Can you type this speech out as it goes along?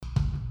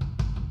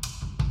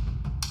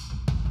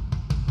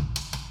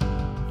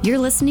You're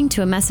listening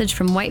to a message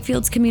from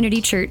Whitefields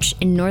Community Church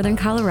in Northern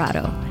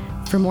Colorado.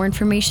 For more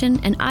information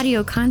and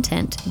audio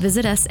content,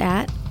 visit us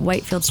at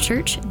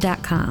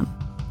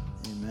whitefieldschurch.com.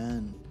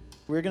 Amen.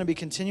 We're going to be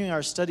continuing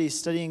our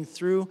studying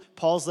through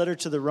Paul's letter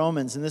to the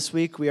Romans, and this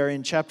week we are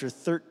in chapter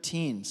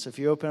 13. So if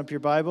you open up your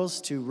Bibles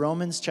to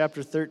Romans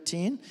chapter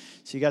 13,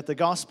 so you got the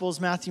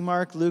Gospels, Matthew,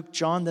 Mark, Luke,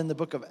 John, then the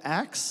book of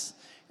Acts,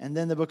 and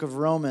then the book of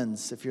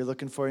Romans, if you're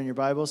looking for it in your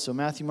Bible. So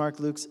Matthew, Mark,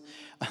 Luke,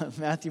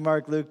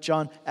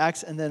 John,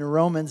 Acts, and then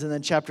Romans, and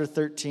then chapter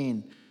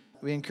 13.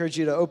 We encourage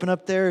you to open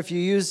up there. If you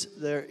use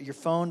your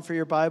phone for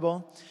your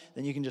Bible,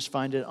 then you can just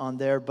find it on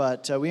there.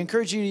 But we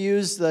encourage you to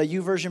use the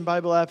YouVersion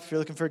Bible app if you're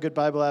looking for a good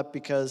Bible app,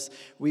 because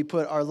we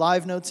put our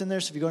live notes in there.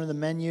 So if you go into the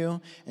menu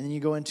and then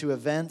you go into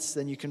events,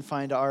 then you can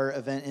find our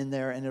event in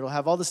there, and it'll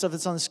have all the stuff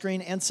that's on the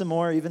screen and some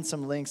more, even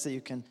some links that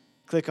you can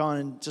click on,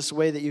 and just a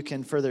way that you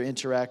can further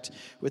interact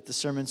with the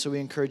sermon. So we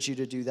encourage you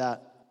to do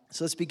that.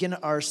 So let's begin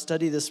our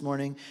study this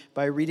morning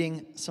by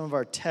reading some of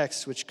our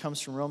text, which comes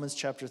from Romans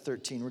chapter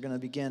 13. We're going to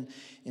begin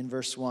in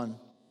verse 1.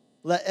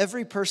 Let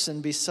every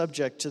person be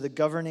subject to the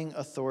governing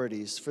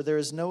authorities, for there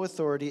is no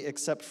authority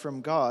except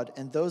from God,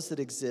 and those that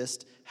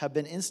exist have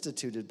been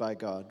instituted by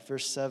God.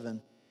 Verse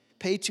 7.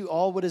 Pay to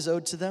all what is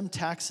owed to them,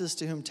 taxes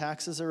to whom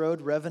taxes are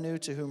owed, revenue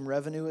to whom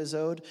revenue is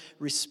owed,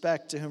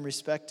 respect to whom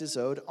respect is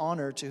owed,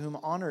 honor to whom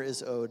honor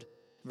is owed.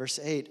 Verse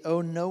 8,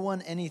 owe no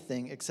one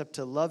anything except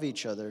to love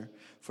each other,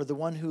 for the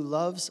one who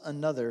loves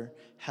another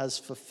has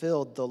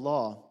fulfilled the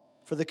law.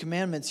 For the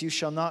commandments, you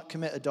shall not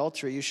commit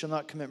adultery, you shall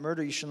not commit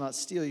murder, you shall not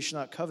steal, you shall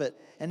not covet,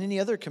 and any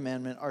other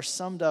commandment are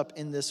summed up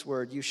in this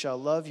word, you shall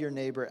love your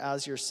neighbor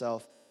as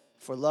yourself.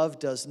 For love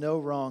does no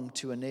wrong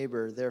to a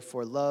neighbor,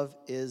 therefore love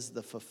is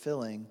the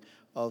fulfilling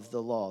of the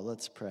law.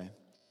 Let's pray.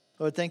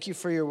 Lord, thank you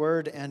for your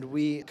word, and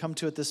we come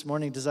to it this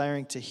morning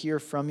desiring to hear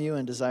from you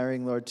and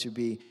desiring, Lord, to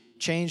be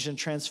changed and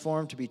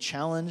transformed, to be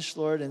challenged,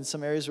 Lord, in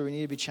some areas where we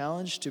need to be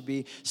challenged, to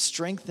be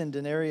strengthened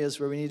in areas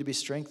where we need to be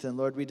strengthened.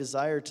 Lord, we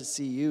desire to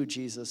see you,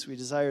 Jesus. We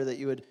desire that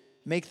you would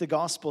make the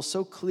gospel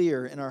so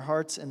clear in our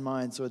hearts and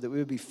minds, Lord, that we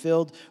would be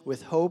filled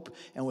with hope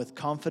and with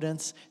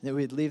confidence, and that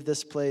we would leave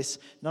this place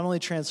not only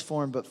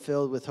transformed, but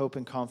filled with hope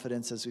and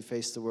confidence as we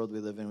face the world we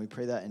live in. We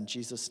pray that in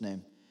Jesus'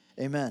 name.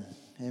 Amen.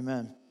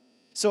 Amen.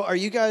 So are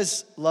you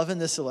guys loving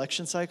this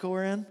election cycle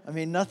we're in? I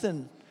mean,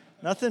 nothing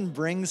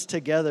brings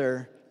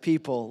together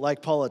people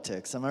like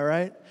politics. Am I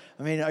right?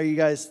 I mean, are you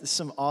guys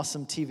some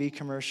awesome TV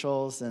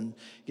commercials and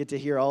get to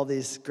hear all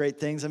these great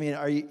things? I mean,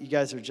 are you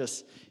guys are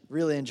just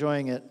really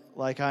enjoying it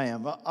like I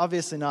am?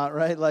 Obviously not,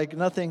 right? Like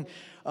nothing,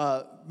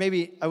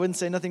 maybe I wouldn't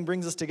say nothing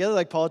brings us together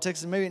like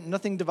politics, and maybe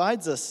nothing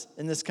divides us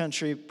in this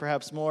country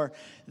perhaps more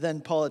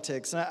than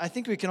politics. And I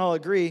think we can all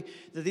agree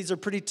that these are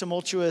pretty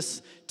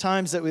tumultuous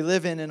times that we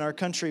live in our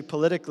country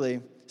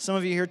politically. Some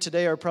of you here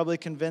today are probably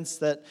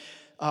convinced that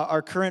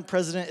our current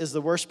president is the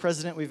worst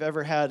president we've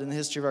ever had in the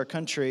history of our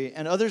country.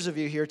 And others of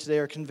you here today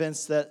are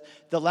convinced that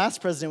the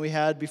last president we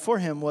had before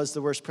him was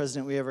the worst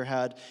president we ever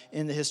had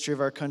in the history of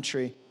our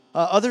country.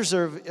 Others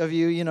of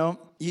you,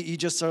 you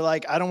just are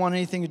like, I don't want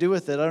anything to do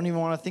with it. I don't even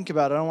want to think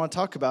about it. I don't want to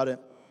talk about it.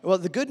 Well,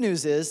 the good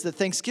news is that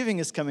Thanksgiving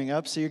is coming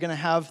up, so you're going to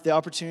have the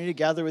opportunity to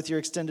gather with your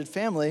extended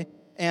family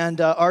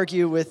and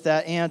argue with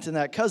that aunt and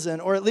that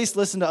cousin, or at least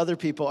listen to other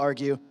people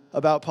argue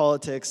about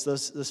politics,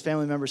 those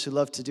family members who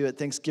love to do it.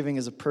 Thanksgiving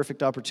is a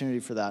perfect opportunity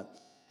for that.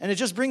 And it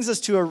just brings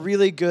us to a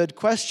really good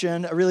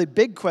question, a really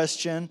big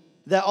question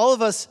that all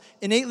of us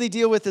innately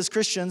deal with as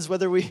Christians,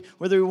 whether we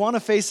want to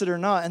face it or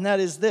not, and that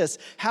is this: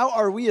 how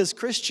are we as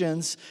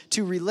Christians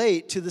to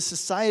relate to the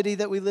society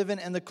that we live in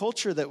and the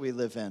culture that we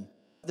live in?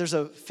 There's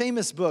a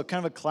famous book,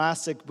 kind of a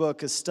classic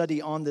book, a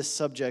study on this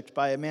subject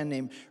by a man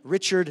named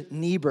Richard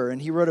Niebuhr,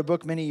 and he wrote a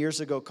book many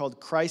years ago called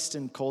Christ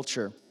and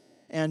Culture.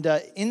 And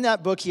in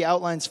that book, he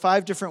outlines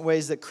 5 different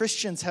ways that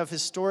Christians have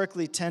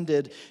historically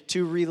tended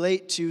to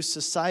relate to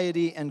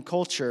society and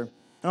culture.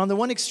 And on the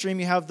one extreme,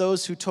 you have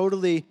those who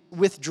totally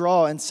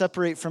withdraw and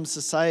separate from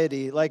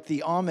society, like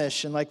the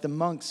Amish and like the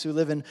monks who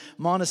live in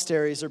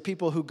monasteries, or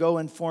people who go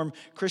and form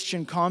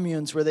Christian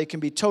communes where they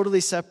can be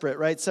totally separate,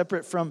 right?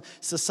 Separate from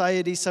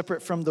society,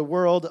 separate from the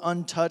world,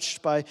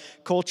 untouched by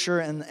culture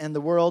and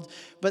the world.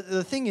 But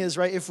the thing is,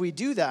 right, if we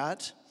do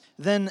that,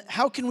 then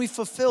how can we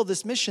fulfill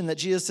this mission that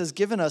Jesus has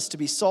given us to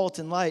be salt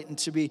and light and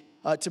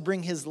to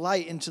bring his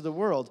light into the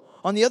world?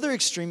 On the other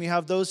extreme, you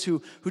have those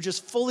who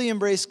just fully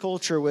embrace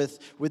culture with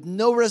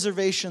no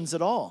reservations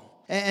at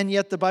all. And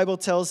yet the Bible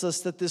tells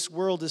us that this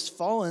world is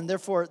fallen,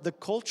 therefore the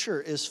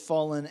culture is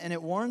fallen, and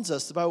it warns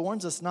us, the Bible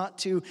warns us not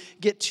to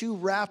get too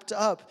wrapped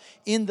up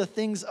in the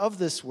things of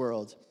this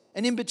world.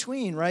 And in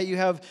between, right, you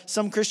have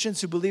some Christians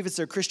who believe it's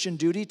their Christian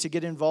duty to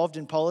get involved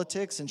in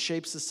politics and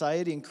shape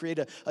society and create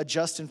a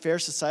just and fair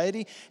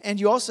society. And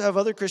you also have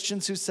other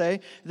Christians who say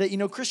that,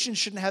 Christians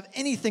shouldn't have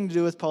anything to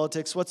do with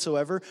politics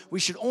whatsoever.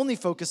 We should only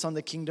focus on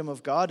the kingdom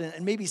of God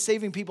and maybe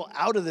saving people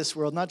out of this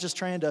world, not just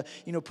trying to,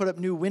 put up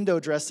new window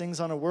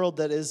dressings on a world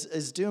that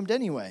is doomed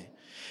anyway.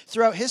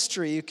 Throughout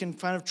history, you can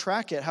kind of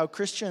track it, how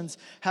Christians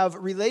have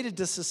related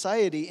to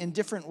society in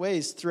different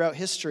ways throughout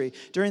history.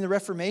 During the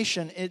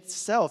Reformation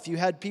itself, you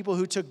had people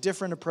who took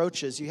different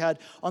approaches. You had,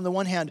 on the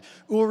one hand,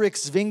 Ulrich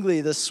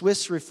Zwingli, the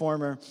Swiss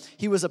reformer.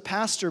 He was a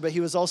pastor, but he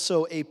was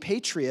also a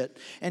patriot.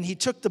 And he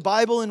took the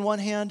Bible in one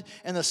hand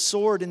and the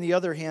sword in the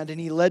other hand, and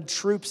he led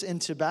troops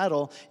into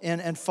battle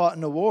and fought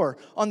in a war.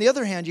 On the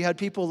other hand, you had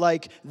people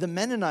like the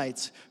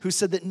Mennonites, who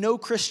said that no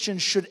Christian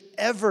should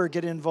ever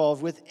get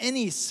involved with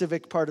any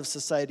civic part of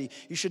society.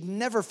 You should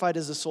never fight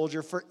as a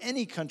soldier for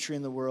any country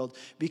in the world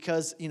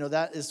because,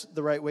 that is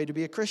the right way to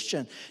be a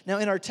Christian. Now,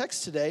 in our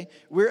text today,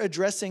 we're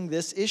addressing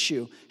this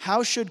issue.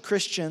 How should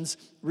Christians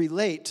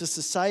relate to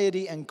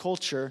society and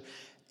culture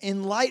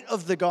in light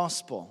of the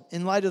gospel?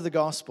 In light of the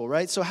gospel,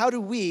 right? So how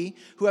do we,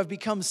 who have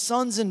become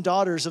sons and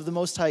daughters of the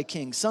Most High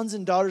King, sons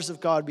and daughters of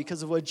God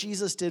because of what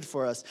Jesus did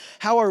for us,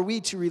 how are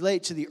we to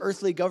relate to the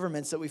earthly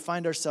governments that we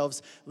find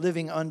ourselves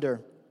living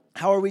under?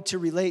 How are we to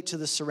relate to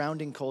the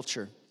surrounding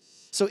culture?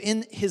 So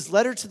in his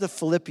letter to the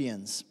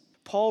Philippians,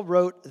 Paul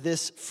wrote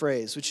this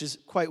phrase, which is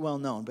quite well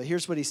known, but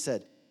here's what he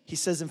said. He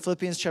says in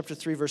Philippians chapter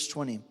 3, verse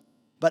 20,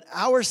 "But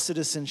our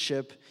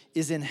citizenship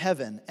is in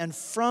heaven, and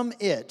from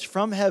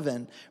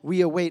heaven,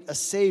 we await a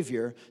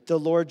Savior, the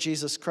Lord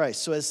Jesus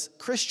Christ." So as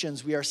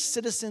Christians, we are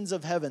citizens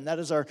of heaven. That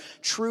is our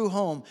true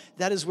home.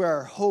 That is where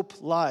our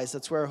hope lies.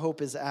 That's where our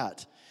hope is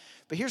at.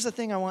 But here's the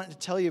thing I want to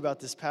tell you about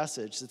this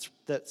passage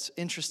that's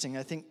interesting.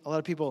 I think a lot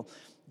of people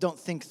don't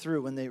think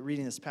through when they're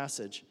reading this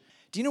passage.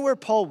 Do you know where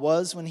Paul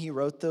was when he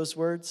wrote those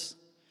words?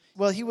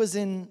 Well, he was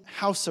in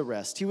house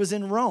arrest. He was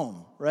in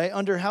Rome, right,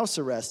 under house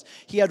arrest.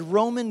 He had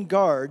Roman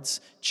guards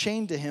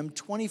chained to him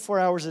 24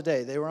 hours a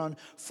day. They were on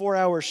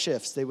 4-hour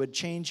shifts. They would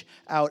change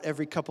out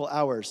every couple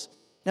hours.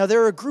 Now,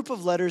 there are a group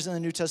of letters in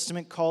the New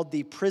Testament called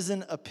the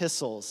prison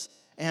epistles.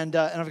 And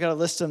I've got a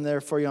list of them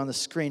there for you on the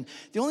screen.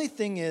 The only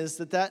thing is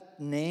that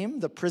name,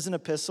 the prison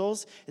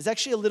epistles, is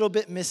actually a little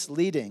bit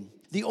misleading.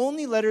 The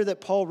only letter that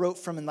Paul wrote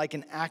from in like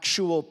an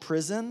actual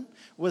prison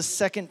was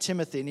 2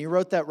 Timothy, and he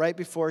wrote that right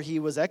before he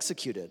was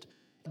executed.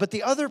 But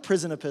the other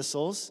prison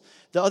epistles,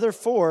 the other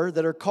 4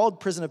 that are called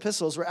prison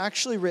epistles, were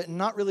actually written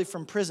not really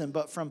from prison,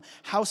 but from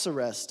house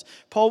arrest.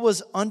 Paul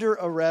was under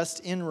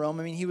arrest in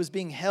Rome. He was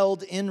being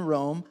held in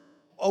Rome,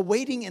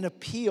 awaiting an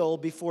appeal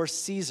before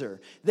Caesar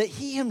that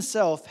he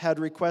himself had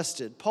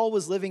requested. Paul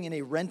was living in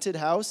a rented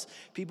house.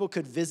 People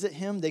could visit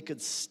him. They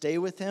could stay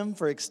with him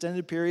for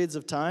extended periods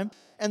of time.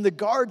 And the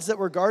guards that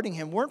were guarding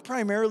him weren't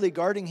primarily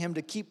guarding him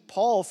to keep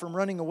Paul from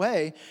running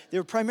away. They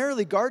were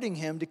primarily guarding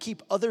him to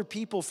keep other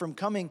people from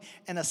coming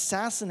and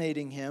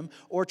assassinating him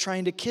or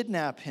trying to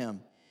kidnap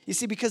him. You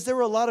see, because there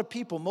were a lot of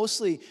people,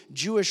 mostly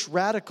Jewish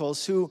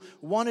radicals, who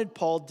wanted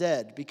Paul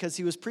dead because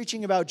he was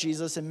preaching about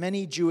Jesus and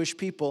many Jewish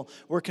people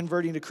were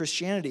converting to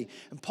Christianity.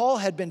 And Paul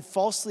had been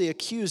falsely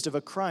accused of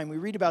a crime. We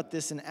read about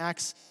this in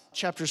Acts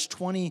chapters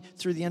 20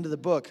 through the end of the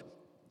book.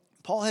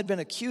 Paul had been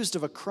accused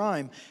of a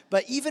crime,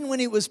 but even when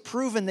it was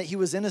proven that he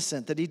was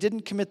innocent, that he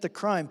didn't commit the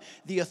crime,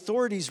 the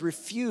authorities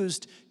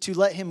refused to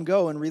let him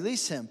go and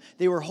release him.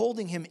 They were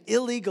holding him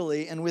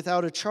illegally and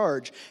without a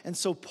charge. And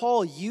so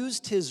Paul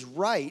used his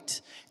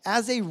right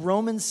as a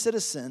Roman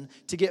citizen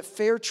to get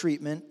fair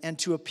treatment and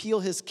to appeal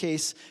his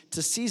case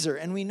to Caesar.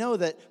 And we know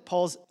that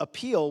Paul's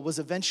appeal was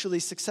eventually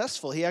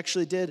successful. He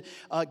actually did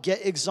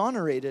get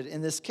exonerated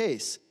in this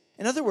case.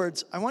 In other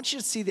words, I want you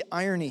to see the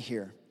irony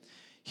here.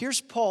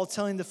 Here's Paul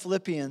telling the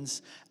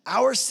Philippians,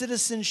 our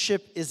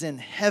citizenship is in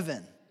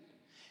heaven.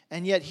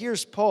 And yet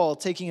here's Paul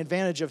taking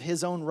advantage of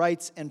his own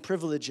rights and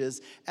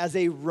privileges as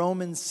a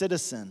Roman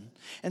citizen.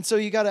 And so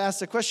you got to ask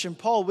the question,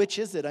 Paul, which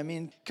is it?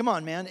 Come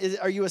on, man.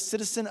 Are you a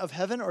citizen of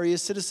heaven or are you a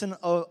citizen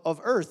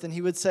of earth? And he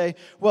would say,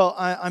 well,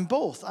 I'm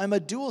both. I'm a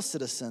dual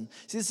citizen.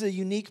 See, this is a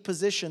unique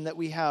position that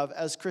we have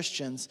as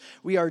Christians.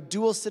 We are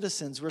dual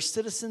citizens. We're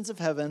citizens of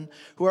heaven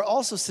who are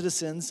also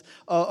citizens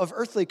of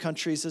earthly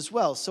countries as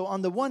well. So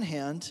on the one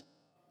hand,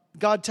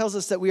 God tells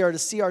us that we are to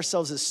see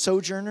ourselves as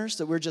sojourners,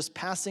 that we're just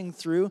passing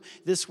through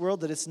this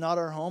world, that it's not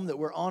our home, that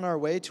we're on our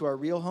way to our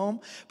real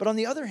home. But on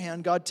the other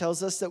hand, God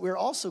tells us that we're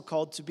also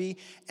called to be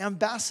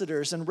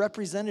ambassadors and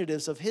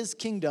representatives of his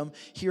kingdom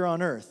here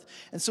on earth.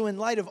 And so in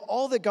light of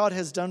all that God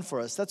has done for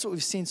us, that's what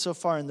we've seen so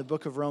far in the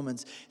book of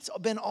Romans. It's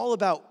been all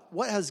about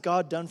what has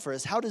God done for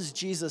us? How does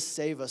Jesus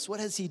save us? What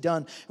has he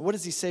done? And what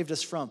has he saved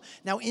us from?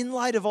 Now, in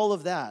light of all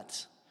of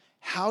that,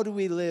 how do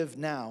we live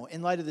now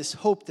in light of this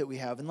hope that we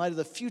have, in light of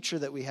the future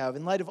that we have,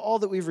 in light of all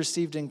that we've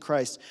received in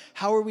Christ?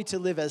 How are we to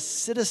live as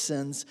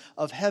citizens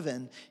of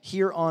heaven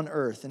here on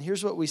earth? And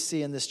here's what we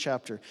see in this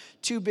chapter.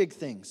 2 big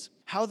things.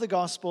 How the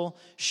gospel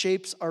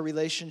shapes our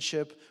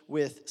relationship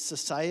with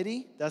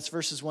society. That's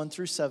verses 1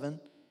 through 7.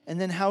 And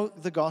then how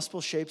the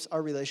gospel shapes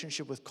our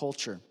relationship with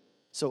culture.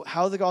 So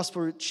how the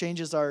gospel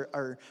changes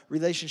our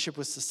relationship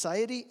with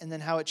society, and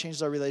then how it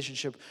changes our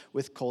relationship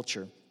with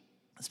culture.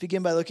 Let's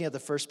begin by looking at the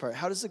first part.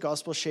 How does the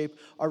gospel shape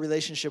our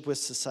relationship with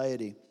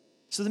society?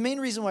 So the main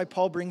reason why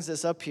Paul brings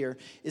this up here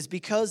is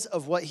because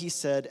of what he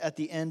said at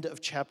the end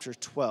of chapter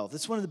 12.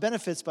 That's one of the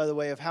benefits, by the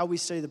way, of how we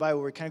study the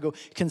Bible. We kind of go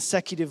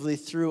consecutively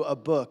through a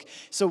book.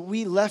 So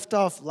we left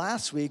off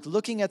last week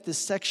looking at this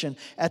section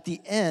at the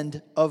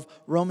end of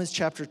Romans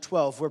chapter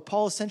 12, where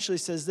Paul essentially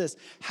says this: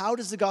 how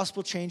does the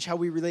gospel change how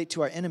we relate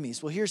to our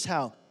enemies? Well, here's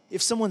how.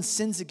 If someone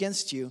sins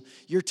against you,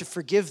 you're to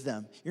forgive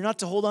them. You're not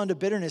to hold on to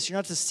bitterness. You're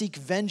not to seek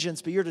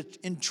vengeance, but you're to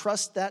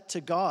entrust that to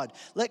God.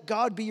 Let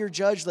God be your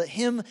judge. Let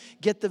him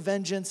get the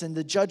vengeance and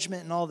the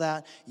judgment and all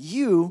that.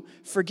 You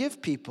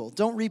forgive people.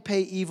 Don't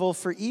repay evil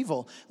for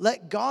evil.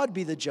 Let God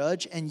be the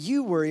judge, and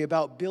you worry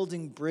about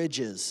building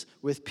bridges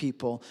with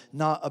people,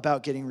 not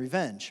about getting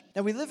revenge.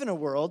 Now, we live in a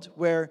world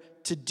where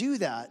to do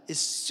that is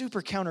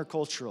super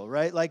countercultural,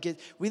 right?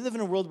 We live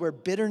in a world where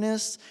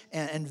bitterness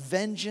and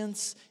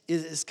vengeance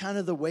is kind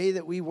of the way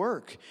that we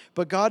work.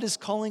 But God is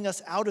calling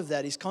us out of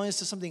that. He's calling us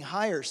to something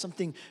higher,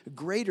 something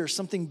greater,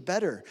 something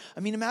better.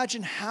 I mean,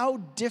 imagine how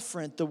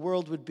different the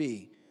world would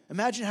be.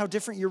 Imagine how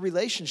different your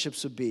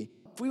relationships would be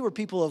if we were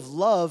people of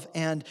love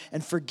and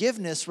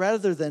forgiveness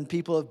rather than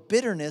people of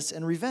bitterness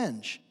and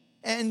revenge.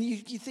 And you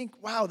think,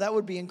 wow, that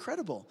would be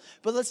incredible.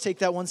 But let's take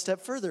that one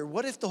step further.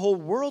 What if the whole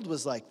world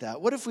was like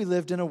that? What if we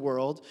lived in a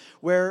world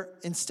where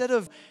instead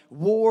of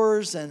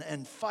wars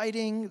and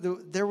fighting,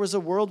 there was a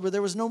world where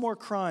there was no more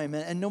crime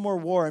and no more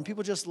war, and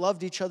people just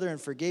loved each other and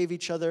forgave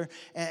each other,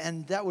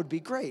 and that would be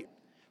great.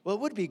 Well,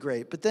 it would be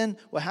great. But then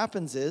what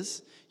happens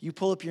is you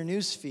pull up your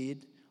news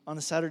feed on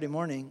a Saturday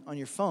morning on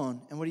your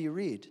phone, and what do you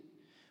read?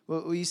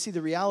 Well, you see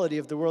the reality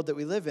of the world that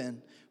we live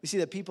in. We see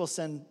that people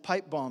send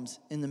pipe bombs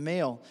in the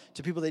mail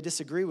to people they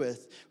disagree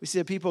with. We see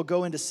that people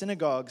go into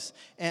synagogues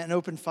and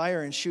open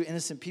fire and shoot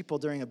innocent people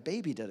during a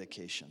baby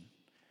dedication.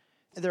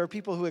 There are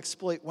people who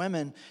exploit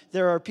women.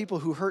 There are people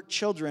who hurt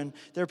children.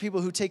 There are people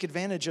who take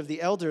advantage of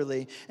the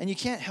elderly. And you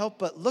can't help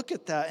but look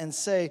at that and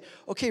say,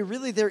 okay,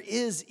 really there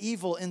is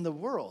evil in the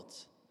world.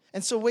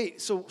 And so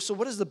so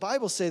what does the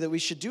Bible say that we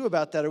should do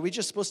about that? Are we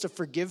just supposed to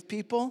forgive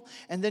people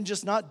and then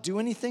just not do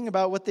anything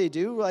about what they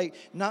do? Like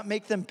not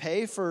make them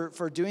pay for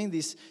doing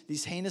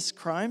these heinous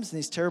crimes and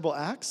these terrible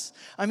acts?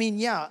 I mean,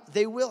 yeah,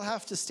 they will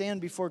have to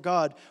stand before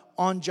God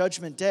on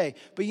Judgment Day.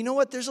 But you know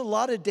what? There's a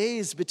lot of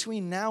days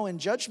between now and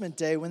Judgment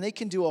Day when they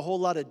can do a whole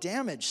lot of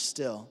damage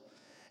still.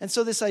 And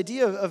so this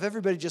idea of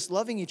everybody just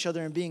loving each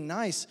other and being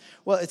nice,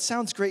 well, it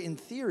sounds great in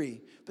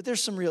theory, but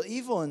there's some real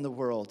evil in the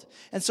world.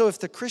 And so if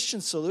the Christian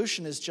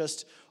solution is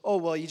just, oh,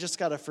 well, you just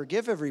got to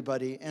forgive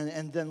everybody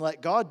and then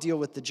let God deal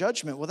with the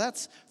judgment, well,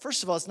 that's,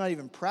 first of all, it's not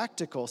even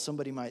practical,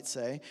 somebody might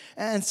say.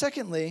 And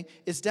secondly,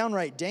 it's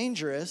downright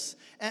dangerous.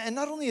 And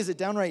not only is it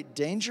downright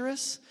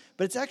dangerous,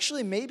 but it's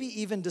actually maybe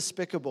even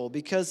despicable,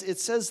 because it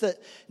says that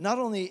not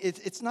only,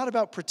 it's not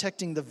about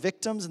protecting the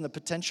victims and the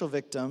potential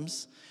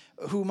victims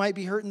who might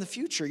be hurt in the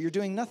future. You're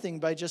doing nothing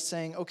by just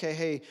saying, okay,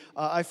 hey,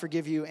 I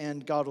forgive you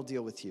and God will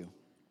deal with you.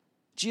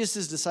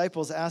 Jesus'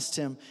 disciples asked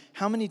him,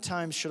 how many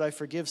times should I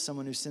forgive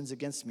someone who sins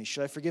against me?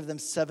 Should I forgive them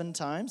 7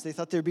 times? They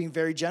thought they were being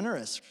very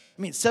generous.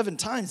 I mean, 7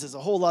 times is a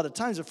whole lot of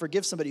times to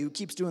forgive somebody who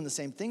keeps doing the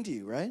same thing to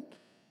you, right?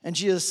 And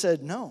Jesus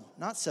said, no,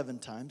 not 7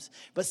 times,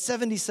 but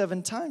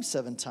 77 times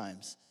 7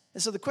 times.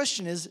 And so the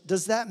question is,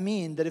 does that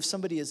mean that if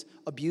somebody is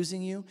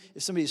abusing you,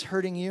 if somebody is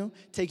hurting you,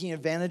 taking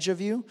advantage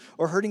of you,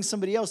 or hurting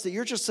somebody else, that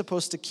you're just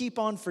supposed to keep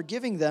on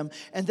forgiving them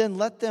and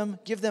then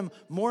give them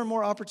more and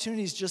more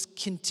opportunities, just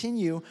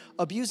continue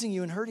abusing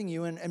you and hurting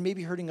you and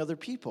maybe hurting other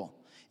people?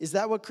 Is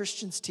that what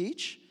Christians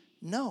teach?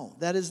 No,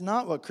 that is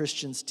not what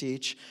Christians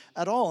teach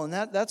at all. And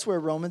that's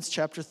where Romans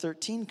chapter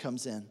 13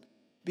 comes in.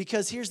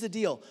 Because here's the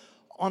deal.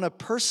 On a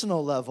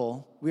personal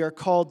level, we are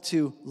called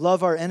to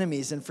love our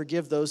enemies and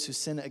forgive those who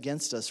sin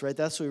against us, right?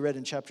 That's what we read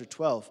in chapter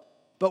 12.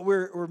 But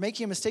we're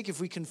making a mistake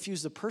if we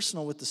confuse the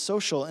personal with the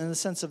social in the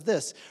sense of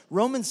this.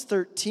 Romans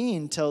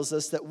 13 tells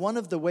us that one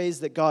of the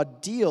ways that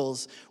God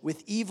deals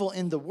with evil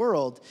in the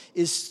world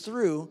is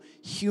through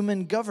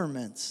human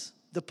governments.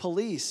 The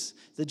police,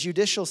 the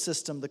judicial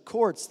system, the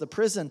courts, the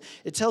prison.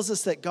 It tells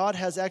us that God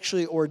has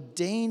actually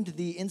ordained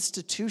the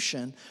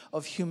institution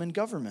of human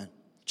government.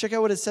 Check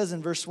out what it says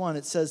in verse 1.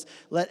 It says,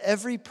 let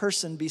every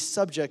person be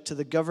subject to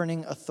the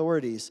governing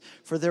authorities,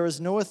 for there is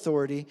no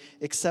authority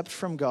except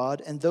from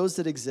God, and those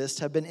that exist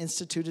have been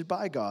instituted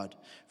by God.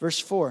 Verse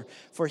 4,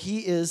 for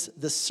he is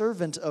the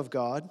servant of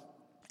God,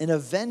 an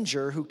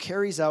avenger who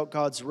carries out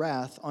God's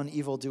wrath on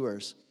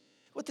evildoers.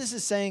 What this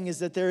is saying is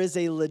that there is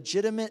a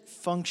legitimate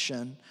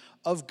function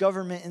of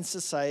government in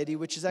society,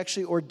 which is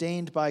actually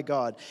ordained by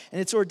God.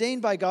 And it's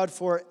ordained by God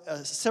for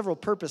several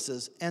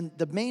purposes. And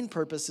the main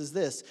purpose is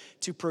this: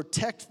 to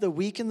protect the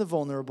weak and the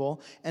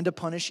vulnerable and to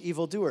punish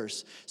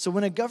evildoers. So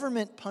when a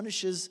government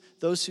punishes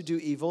those who do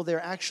evil,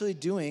 they're actually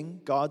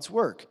doing God's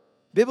work.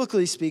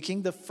 Biblically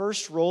speaking, the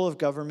first role of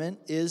government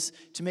is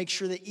to make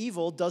sure that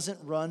evil doesn't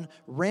run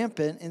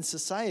rampant in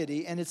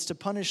society, and it's to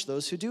punish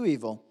those who do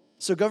evil.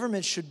 So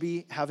government should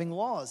be having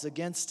laws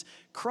against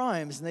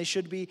crimes, and they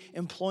should be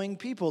employing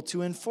people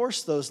to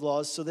enforce those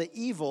laws so that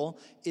evil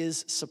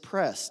is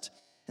suppressed.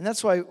 And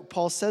that's why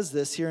Paul says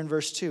this here in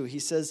verse 2. He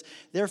says,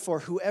 therefore,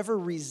 whoever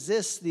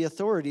resists the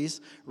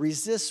authorities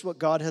resists what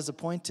God has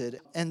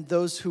appointed, and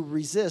those who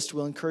resist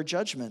will incur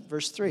judgment.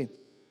 Verse 3,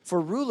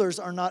 for rulers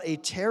are not a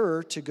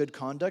terror to good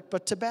conduct,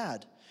 but to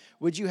bad.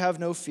 Would you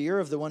have no fear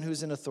of the one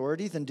who's in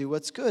authority? Then do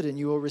what's good, and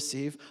you will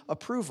receive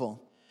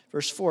approval.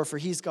 Verse 4, for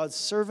he's God's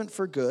servant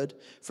for good.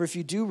 For if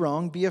you do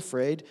wrong, be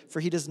afraid, for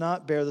he does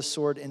not bear the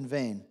sword in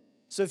vain.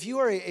 So if you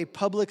are a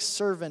public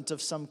servant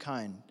of some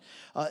kind,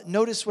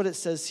 notice what it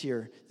says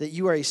here, that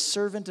you are a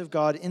servant of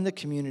God in the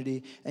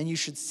community, and you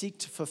should seek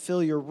to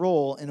fulfill your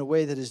role in a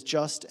way that is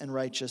just and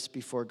righteous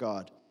before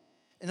God.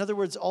 In other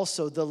words,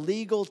 also, the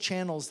legal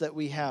channels that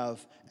we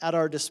have at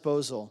our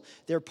disposal,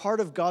 they're part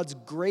of God's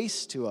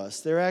grace to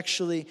us. They're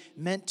actually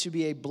meant to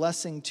be a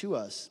blessing to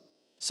us.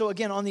 So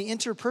again, on the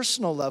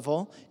interpersonal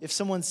level, if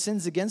someone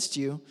sins against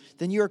you,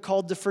 then you are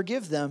called to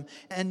forgive them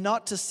and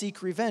not to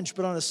seek revenge.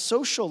 But on a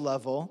social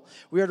level,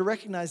 we are to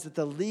recognize that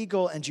the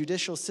legal and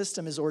judicial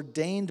system is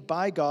ordained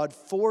by God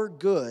for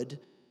good,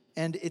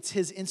 and it's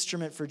his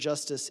instrument for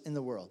justice in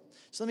the world.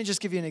 So let me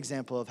just give you an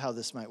example of how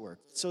this might work.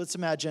 So let's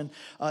imagine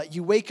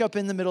you wake up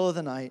in the middle of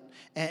the night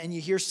and you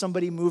hear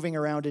somebody moving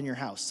around in your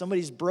house.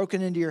 Somebody's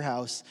broken into your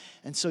house,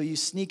 and so you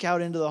sneak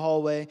out into the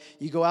hallway,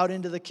 you go out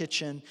into the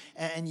kitchen,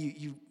 and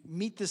you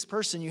meet this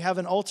person. You have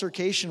an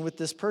altercation with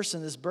this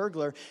person, this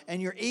burglar,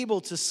 and you're able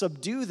to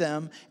subdue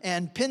them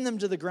and pin them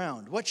to the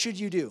ground. What should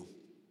you do?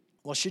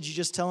 Well, should you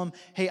just tell them,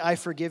 hey, I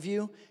forgive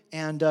you,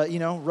 and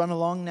run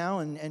along now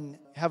and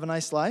have a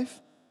nice life?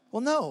 Well,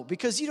 no,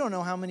 because you don't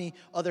know how many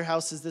other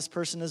houses this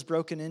person has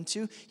broken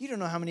into. You don't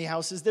know how many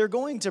houses they're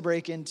going to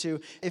break into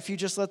if you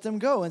just let them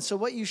go. And so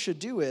what you should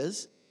do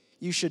is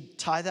you should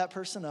tie that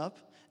person up,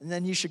 and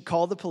then you should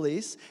call the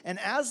police. And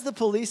as the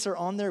police are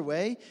on their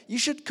way, you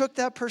should cook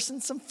that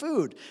person some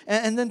food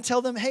and then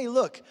tell them, hey,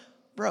 look,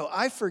 bro,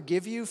 I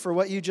forgive you for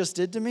what you just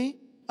did to me.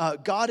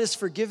 God has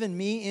forgiven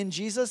me in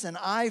Jesus, and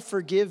I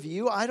forgive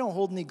you. I don't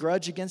hold any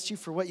grudge against you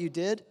for what you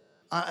did.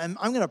 I'm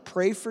going to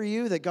pray for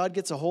you that God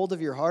gets a hold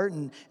of your heart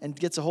and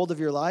gets a hold of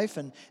your life,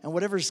 and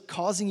whatever's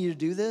causing you to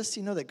do this,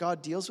 that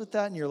God deals with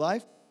that in your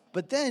life.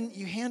 But then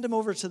you hand them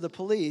over to the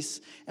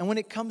police, and when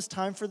it comes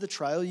time for the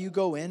trial, you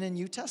go in and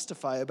you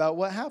testify about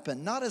what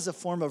happened, not as a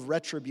form of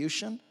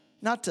retribution,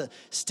 not to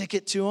stick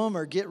it to them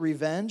or get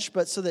revenge,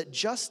 but so that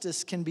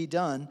justice can be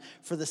done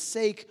for the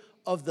sake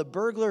of the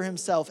burglar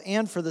himself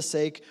and for the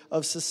sake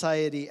of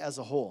society as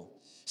a whole.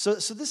 So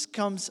this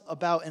comes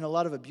about in a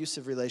lot of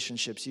abusive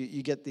relationships.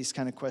 You get these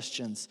kind of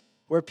questions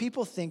where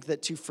people think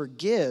that to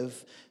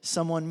forgive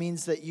someone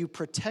means that you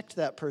protect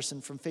that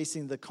person from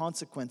facing the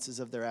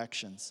consequences of their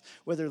actions,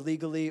 whether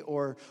legally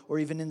or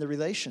even in the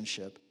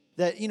relationship.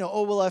 That,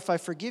 if I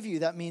forgive you,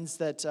 that means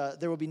that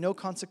there will be no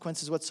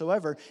consequences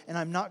whatsoever, and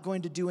I'm not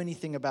going to do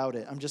anything about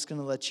it. I'm just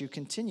going to let you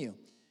continue.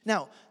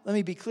 Now, let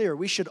me be clear.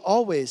 We should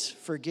always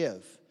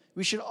forgive.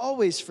 We should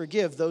always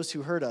forgive those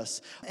who hurt us.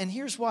 And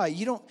here's why.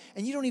 You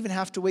don't even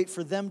have to wait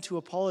for them to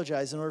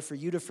apologize in order for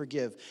you to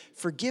forgive.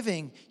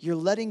 Forgiving, you're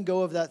letting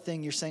go of that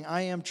thing. You're saying,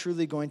 I am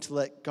truly going to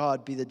let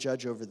God be the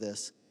judge over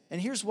this. And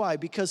here's why.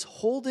 Because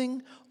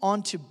holding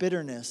on to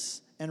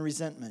bitterness and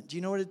resentment, do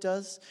you know what it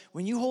does?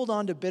 When you hold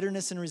on to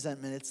bitterness and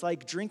resentment, it's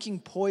like drinking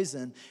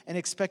poison and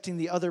expecting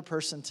the other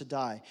person to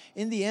die.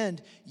 In the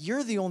end,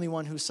 you're the only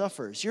one who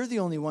suffers. You're the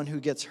only one who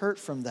gets hurt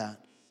from that.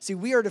 See,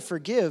 we are to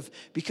forgive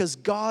because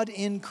God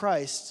in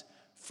Christ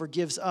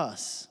forgives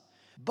us.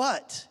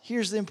 But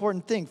here's the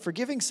important thing.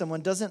 Forgiving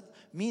someone doesn't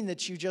mean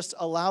that you just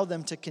allow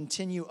them to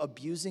continue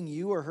abusing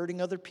you or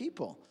hurting other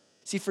people.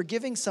 See,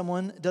 forgiving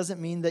someone doesn't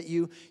mean that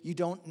you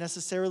don't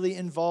necessarily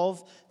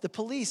involve the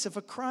police if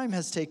a crime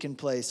has taken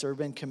place or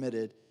been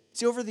committed.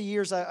 See, over the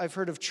years, I've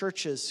heard of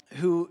churches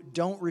who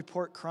don't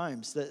report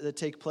crimes that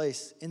take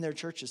place in their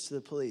churches to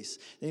the police.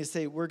 They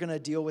say, we're going to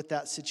deal with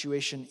that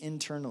situation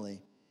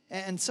internally.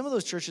 And some of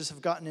those churches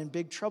have gotten in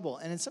big trouble,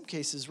 and in some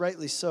cases,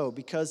 rightly so,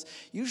 because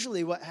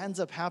usually what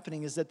ends up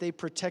happening is that they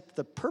protect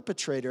the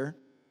perpetrator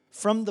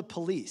from the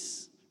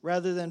police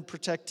rather than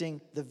protecting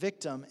the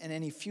victim and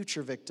any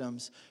future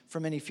victims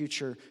from any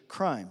future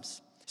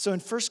crimes. So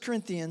in 1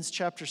 Corinthians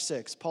chapter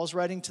 6, Paul's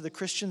writing to the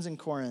Christians in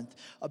Corinth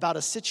about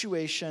a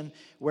situation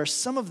where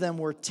some of them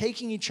were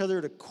taking each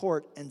other to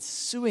court and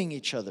suing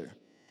each other.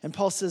 And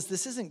Paul says,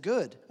 this isn't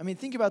good. I mean,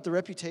 think about the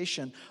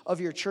reputation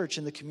of your church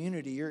in the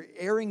community. You're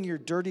airing your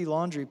dirty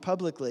laundry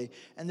publicly,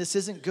 and this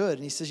isn't good.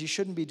 And he says, you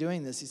shouldn't be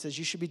doing this. He says,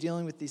 you should be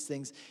dealing with these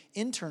things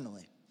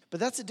internally. But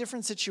that's a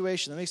different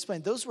situation. Let me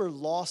explain. Those were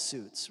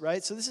lawsuits,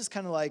 right? So this is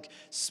kind of like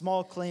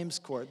small claims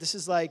court. This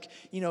is like,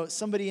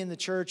 somebody in the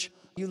church,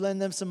 you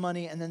lend them some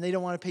money, and then they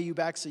don't want to pay you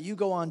back, so you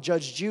go on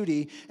Judge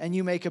Judy, and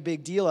you make a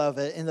big deal of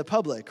it in the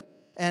public.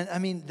 And I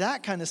mean,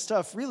 that kind of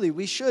stuff, really,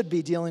 we should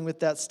be dealing with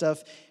that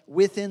stuff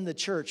within the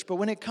church. But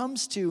when it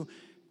comes to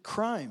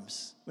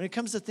crimes, when it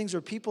comes to things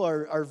where people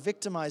are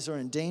victimized or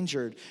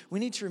endangered, we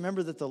need to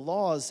remember that the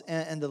laws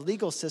and the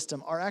legal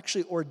system are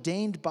actually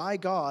ordained by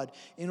God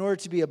in order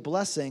to be a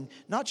blessing,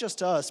 not just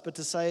to us, but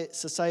to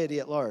society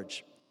at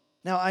large.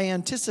 Now, I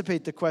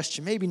anticipate the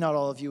question, maybe not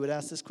all of you would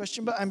ask this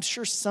question, but I'm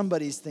sure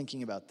somebody's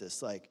thinking about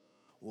this, like,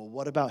 well,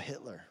 what about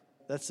Hitler?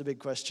 That's the big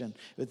question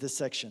with this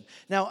section.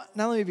 Now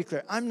let me be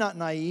clear. I'm not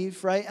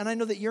naive, right? And I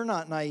know that you're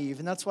not naive,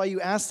 and that's why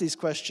you ask these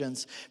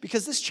questions,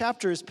 because this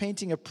chapter is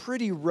painting a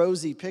pretty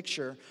rosy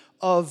picture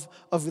of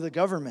the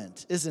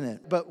government, isn't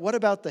it? But what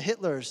about the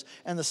Hitlers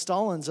and the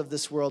Stalins of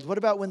this world? What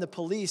about when the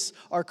police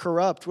are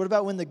corrupt? What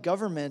about when the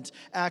government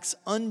acts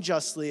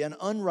unjustly and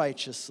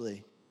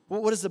unrighteously?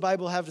 What does the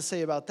Bible have to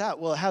say about that?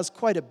 Well, it has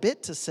quite a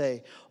bit to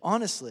say,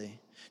 honestly.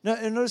 Now,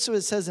 and notice what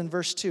it says in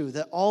verse 2,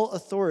 that all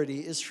authority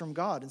is from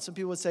God. And some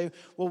people would say,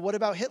 well, what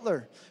about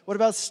Hitler? What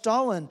about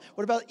Stalin?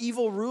 What about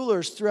evil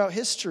rulers throughout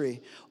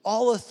history?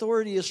 All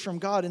authority is from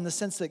God in the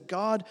sense that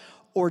God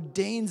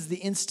ordains the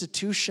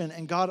institution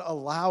and God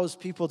allows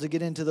people to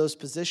get into those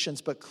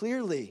positions. But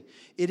clearly,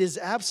 it is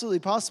absolutely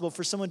possible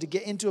for someone to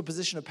get into a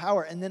position of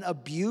power and then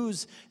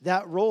abuse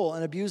that role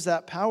and abuse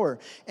that power.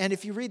 And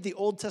if you read the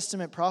Old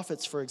Testament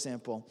prophets, for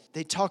example,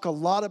 they talk a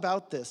lot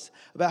about this,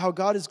 about how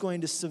God is going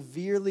to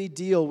severely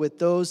deal with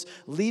those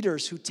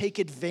leaders who take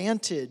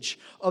advantage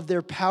of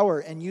their power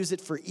and use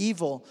it for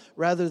evil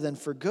rather than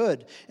for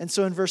good. And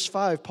so in verse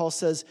 5, Paul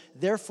says,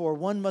 therefore,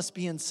 one must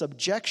be in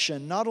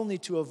subjection, not only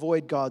to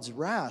avoid God's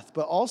wrath,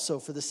 but also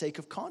for the sake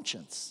of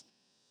conscience.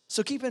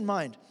 So keep in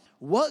mind,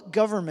 what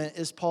government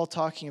is Paul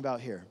talking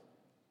about here?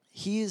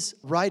 He's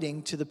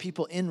writing to the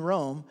people in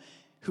Rome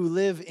who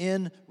live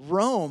in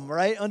Rome,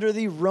 right? Under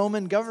the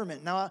Roman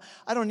government. Now,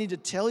 I don't need to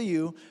tell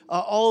you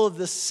all of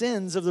the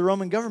sins of the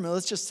Roman government.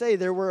 Let's just say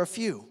there were a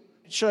few.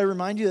 Should I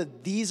remind you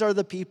that these are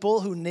the people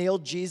who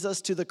nailed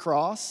Jesus to the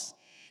cross?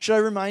 Should I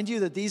remind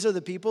you that these are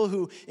the people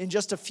who, in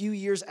just a few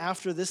years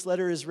after this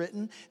letter is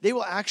written, they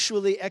will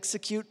actually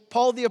execute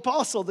Paul the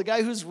Apostle, the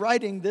guy who's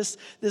writing this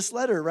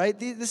letter, right?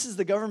 This is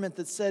the government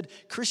that said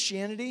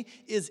Christianity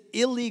is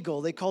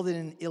illegal. They called it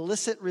an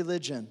illicit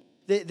religion.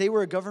 They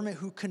were a government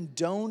who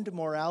condoned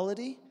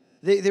morality.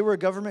 They were a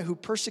government who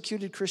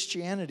persecuted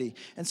Christianity.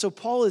 And so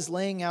Paul is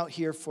laying out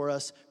here for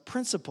us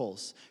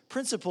principles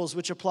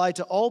which apply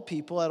to all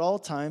people at all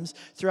times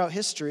throughout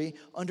history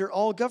under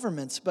all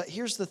governments. But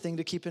here's the thing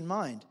to keep in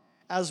mind.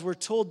 As we're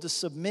told to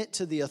submit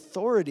to the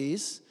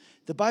authorities,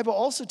 the Bible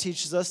also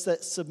teaches us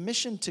that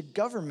submission to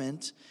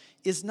government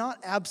is not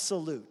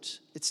absolute.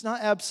 It's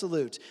not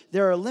absolute.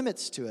 There are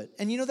limits to it.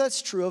 And you know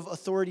that's true of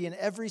authority in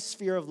every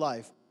sphere of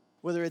life.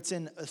 Whether it's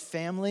in a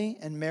family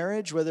and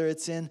marriage, whether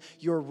it's in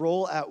your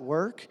role at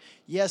work.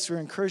 Yes, we're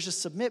encouraged to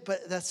submit,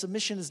 but that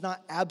submission is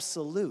not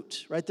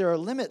absolute, right? There are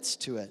limits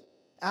to it.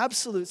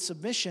 Absolute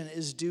submission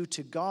is due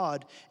to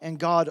God and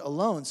God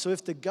alone. So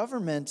if the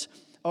government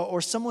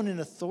or someone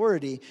in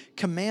authority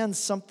commands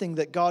something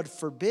that God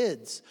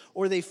forbids,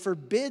 or they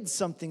forbid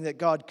something that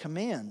God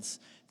commands,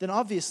 then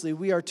obviously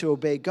we are to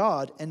obey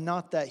God and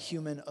not that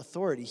human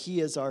authority.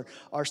 He is our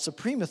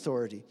supreme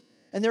authority.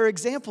 And there are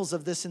examples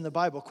of this in the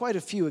Bible, quite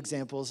a few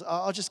examples.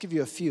 I'll just give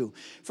you a few.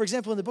 For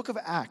example, in the book of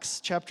Acts,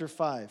 chapter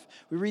 5,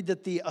 we read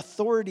that the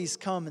authorities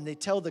come and they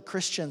tell the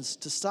Christians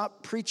to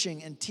stop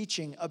preaching and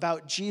teaching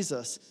about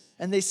Jesus.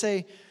 And they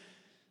say,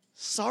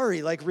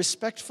 sorry, like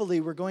respectfully,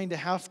 we're going to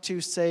have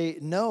to say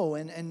no,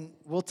 and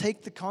we'll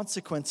take the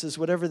consequences,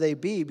 whatever they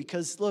be.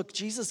 Because look,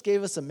 Jesus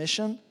gave us a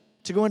mission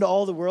to go into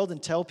all the world and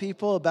tell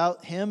people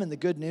about him and the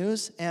good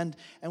news. And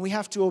we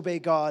have to obey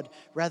God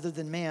rather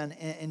than man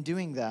in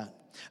doing that.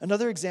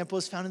 Another example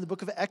is found in the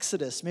book of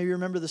Exodus. Maybe you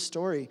remember the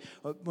story.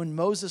 When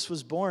Moses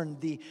was born,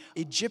 the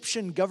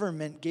Egyptian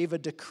government gave a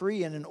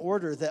decree and an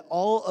order that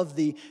all of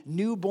the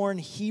newborn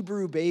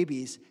Hebrew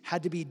babies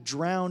had to be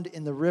drowned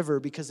in the river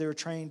because they were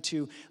trying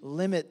to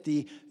limit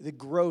the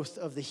growth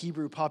of the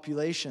Hebrew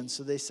population.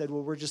 So they said,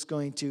 well, we're just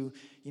going to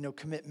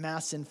commit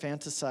mass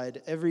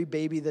infanticide. Every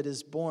baby that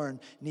is born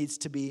needs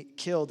to be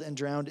killed and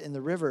drowned in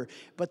the river.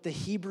 But the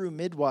Hebrew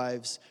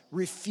midwives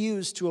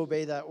refused to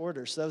obey that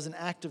order. So that was an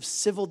act of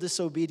civil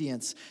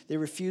disobedience. They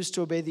refused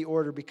to obey the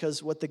order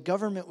because what the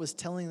government was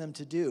telling them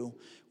to do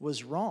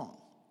was wrong.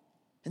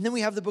 And then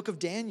we have the book of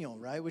Daniel,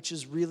 right, which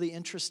is really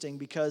interesting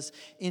because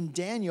in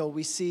Daniel,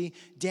 we see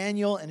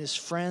Daniel and his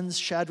friends,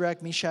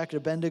 Shadrach, Meshach, and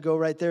Abednego,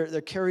 right there.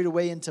 They're carried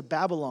away into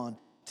Babylon,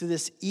 to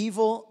this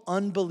evil,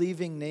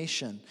 unbelieving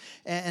nation.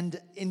 And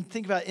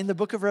think about it, in the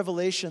book of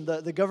Revelation,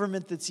 the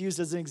government that's used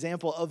as an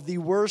example of the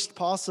worst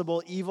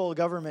possible evil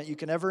government you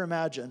can ever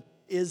imagine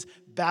is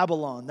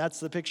Babylon. That's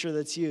the picture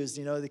that's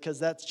used, because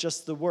that's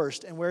just the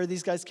worst. And where are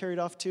these guys carried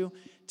off to?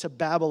 To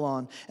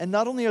Babylon. And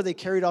not only are they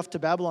carried off to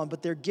Babylon,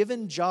 but they're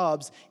given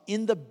jobs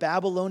in the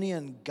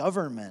Babylonian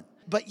government.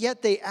 But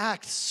yet they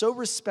act so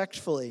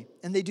respectfully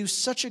and they do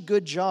such a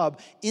good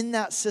job in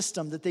that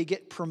system that they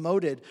get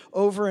promoted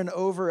over and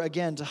over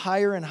again to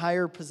higher and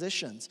higher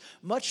positions.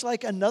 Much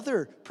like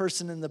another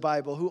person in the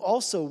Bible who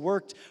also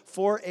worked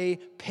for a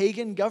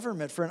pagan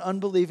government, for an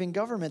unbelieving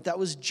government. That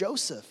was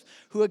Joseph,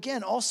 who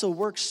again also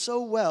worked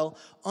so well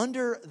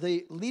under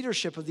the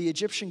leadership of the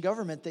Egyptian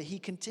government that he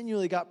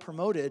continually got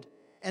promoted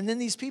And then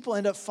these people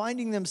end up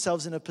finding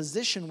themselves in a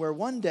position where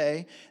one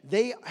day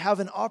they have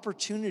an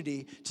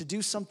opportunity to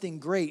do something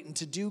great and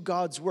to do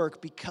God's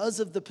work because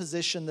of the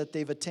position that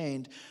they've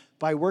attained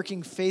by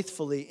working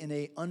faithfully in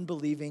an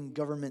unbelieving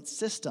government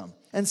system.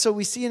 And so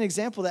we see an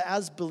example that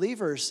as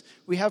believers,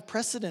 we have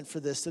precedent for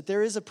this, that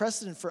there is a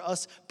precedent for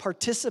us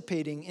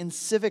participating in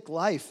civic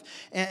life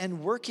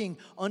and working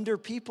under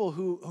people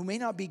who may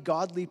not be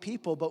godly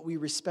people, but we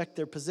respect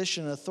their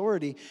position and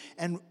authority.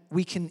 And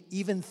we can,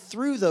 even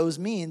through those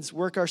means,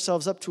 work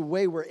ourselves up to a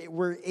way where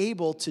we're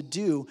able to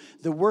do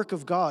the work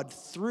of God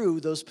through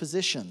those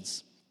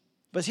positions.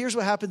 But here's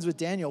what happens with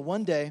Daniel.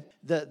 One day,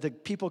 the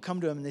people come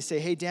to him and they say,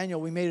 hey,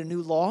 Daniel, we made a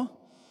new law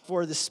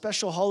for this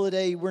special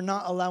holiday. We're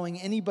not allowing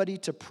anybody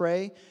to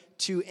pray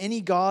to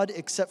any god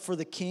except for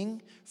the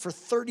king for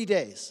 30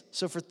 days.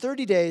 So for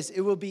 30 days,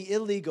 it will be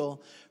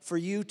illegal for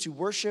you to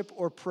worship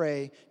or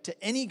pray to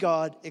any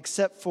god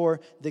except for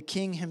the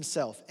king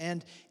himself.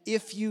 And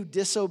if you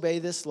disobey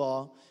this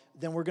law,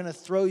 then we're going to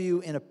throw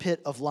you in a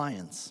pit of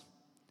lions.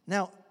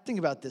 Now, think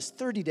about this.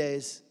 30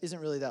 days isn't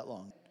really that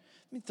long.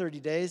 30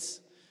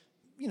 days...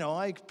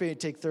 I could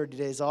take 30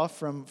 days off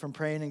from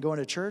praying and going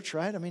to church,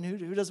 right? I mean,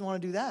 who doesn't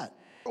want to do that?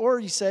 Or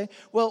you say,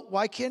 well,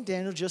 why can't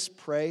Daniel just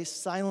pray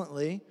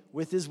silently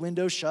with his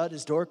window shut,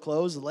 his door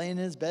closed, laying in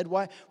his bed?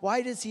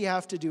 Why does he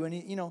have to do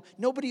any,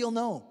 nobody will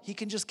know. He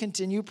can just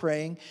continue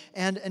praying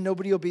and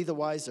nobody will be the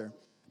wiser.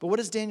 But what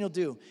does Daniel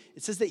do?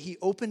 It says that he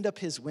opened up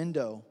his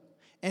window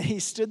and he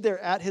stood there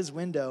at his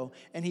window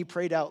and he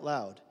prayed out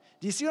loud.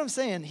 Do you see what I'm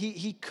saying?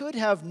 He could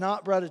have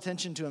not brought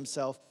attention to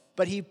himself,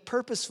 but he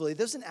purposefully,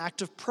 there's an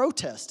act of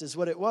protest is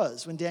what it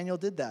was when Daniel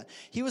did that.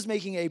 He was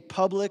making a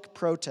public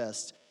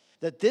protest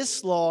that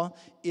this law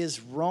is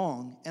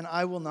wrong and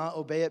I will not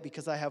obey it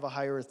because I have a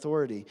higher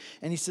authority.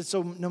 And he said,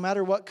 so no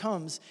matter what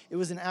comes, it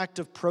was an act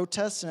of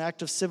protest, an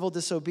act of civil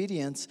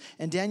disobedience,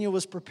 and Daniel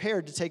was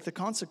prepared to take the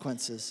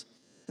consequences.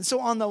 And so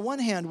on the one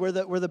hand, where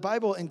the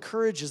Bible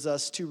encourages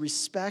us to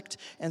respect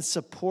and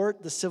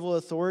support the civil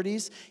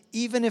authorities,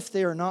 even if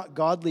they are not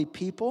godly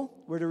people,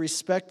 we're to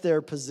respect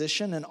their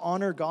position and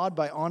honor God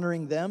by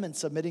honoring them and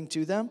submitting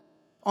to them.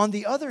 On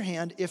the other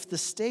hand, if the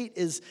state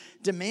is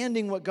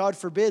demanding what God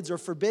forbids or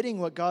forbidding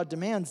what God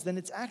demands, then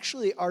it's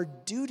actually our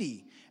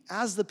duty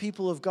as the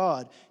people of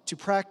God to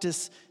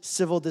practice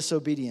civil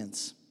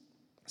disobedience.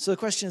 So the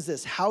question is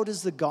this: how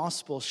does the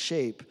gospel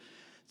shape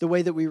the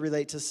way that we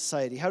relate to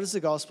society? How does the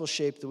gospel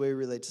shape the way we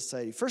relate to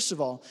society? First of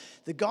all,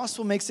 the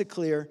gospel makes it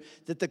clear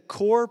that the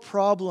core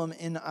problem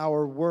in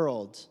our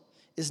world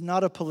is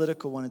not a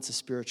political one, it's a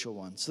spiritual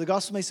one. So the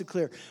gospel makes it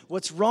clear.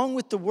 What's wrong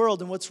with the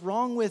world and what's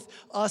wrong with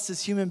us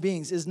as human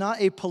beings is not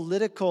a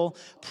political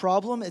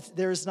problem.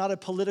 There is not a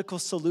political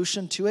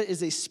solution to it. It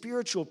is a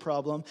spiritual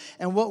problem.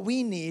 And what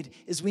we need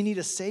is we need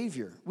a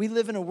Savior. We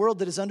live in a world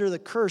that is under the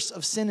curse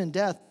of sin and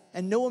death.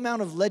 And no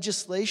amount of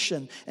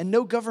legislation and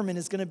no government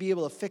is going to be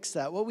able to fix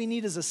that. What we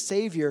need is a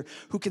Savior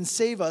who can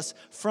save us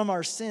from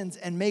our sins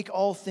and make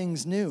all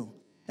things new.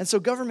 And so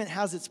government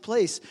has its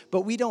place,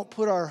 but we don't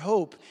put our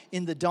hope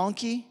in the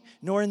donkey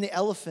nor in the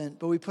elephant,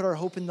 but we put our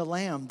hope in the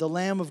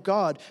Lamb of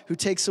God who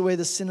takes away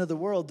the sin of the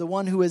world, the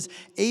one who is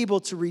able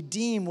to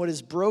redeem what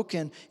is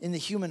broken in the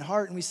human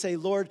heart. And we say,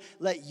 Lord,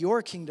 let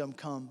your kingdom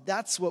come.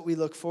 That's what we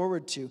look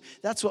forward to.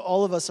 That's what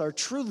all of us are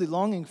truly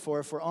longing for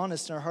if we're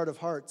honest in our heart of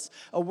hearts.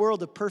 A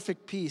world of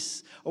perfect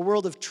peace, a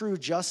world of true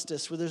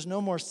justice where there's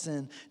no more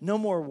sin, no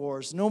more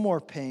wars, no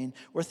more pain,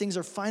 where things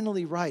are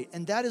finally right.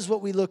 And that is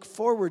what we look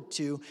forward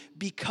to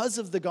because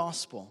of the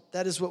gospel.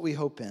 That is what we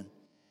hope in.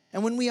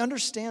 And when we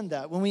understand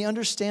that, when we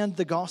understand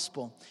the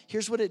gospel,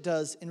 here's what it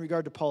does in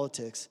regard to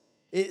politics.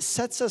 It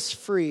sets us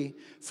free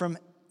from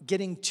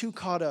getting too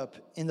caught up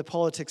in the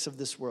politics of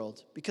this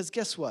world. Because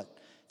guess what?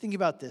 Think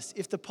about this.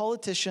 If the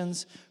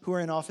politicians who are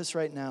in office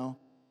right now,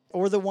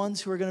 or the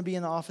ones who are going to be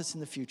in office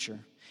in the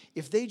future,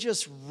 if they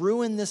just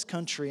ruin this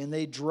country and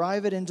they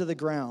drive it into the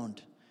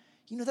ground,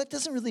 that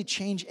doesn't really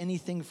change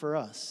anything for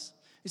us.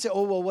 You say,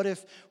 oh, well, what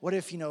if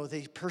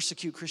they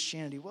persecute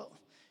Christianity? Well,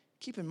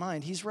 keep in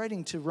mind, he's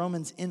writing to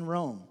Romans in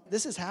Rome.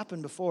 This has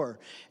happened before,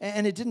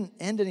 and it didn't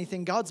end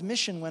anything. God's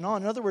mission went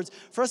on. In other words,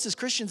 for us as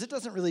Christians, it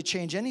doesn't really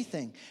change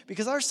anything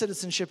because our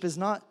citizenship is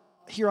not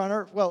here on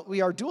earth. Well,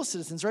 we are dual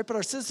citizens, right? But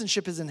our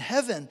citizenship is in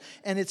heaven,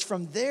 and it's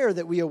from there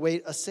that we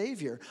await a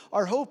Savior.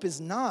 Our hope is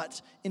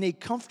not in a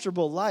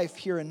comfortable life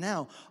here and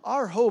now.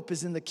 Our hope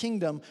is in the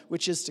kingdom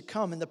which is to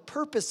come, and the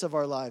purpose of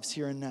our lives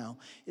here and now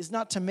is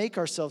not to make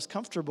ourselves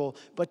comfortable,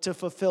 but to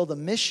fulfill the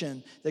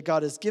mission that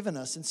God has given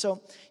us. And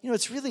so,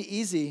 it's really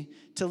easy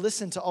to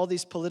listen to all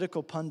these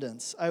political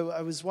pundits. I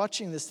was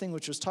watching this thing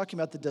which was talking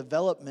about the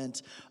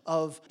development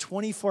of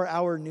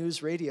 24-hour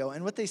news radio,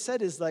 and what they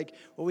said is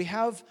we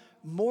have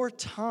more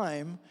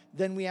time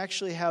than we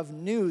actually have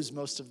news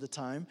most of the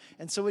time.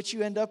 And so what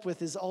you end up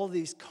with is all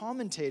these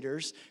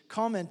commentators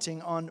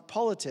commenting on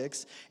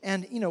politics.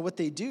 And, what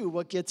they do,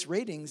 what gets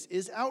ratings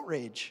is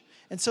outrage.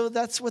 And so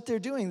that's what they're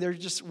doing. They're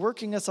just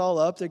working us all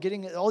up. They're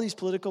getting all these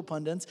political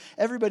pundits.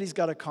 Everybody's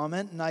got a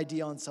comment, an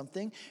idea on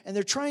something. And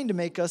they're trying to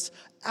make us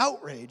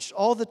outraged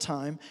all the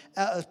time,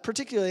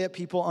 particularly at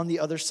people on the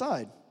other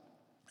side.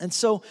 And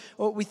so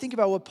we think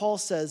about what Paul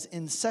says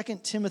in 2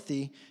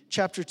 Timothy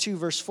chapter 2,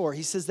 verse 4.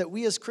 He says that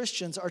we as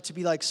Christians are to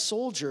be like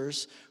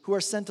soldiers who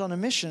are sent on a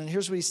mission. And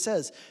here's what he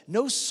says.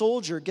 No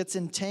soldier gets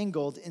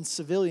entangled in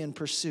civilian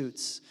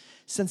pursuits,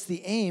 since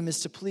the aim is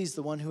to please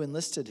the one who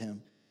enlisted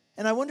him.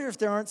 And I wonder if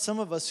there aren't some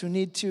of us who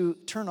need to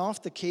turn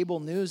off the cable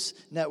news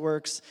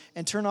networks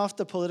and turn off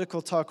the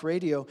political talk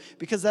radio,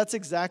 because that's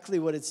exactly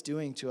what it's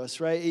doing to us,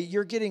 right?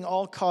 You're getting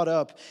all caught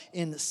up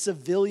in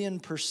civilian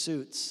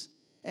pursuits.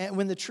 And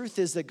when the truth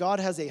is that God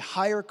has a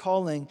higher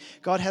calling,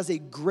 God has a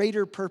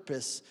greater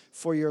purpose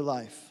for your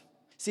life.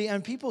 See,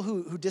 and people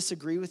who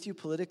disagree with you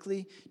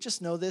politically,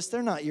 just know this,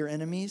 they're not your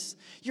enemies.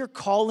 Your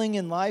calling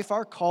in life,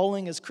 our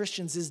calling as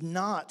Christians is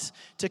not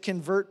to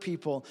convert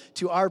people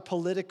to our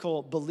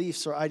political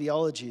beliefs or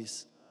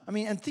ideologies. I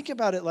mean, and think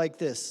about it like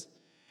this.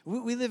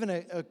 We live in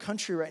a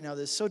country right now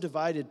that's so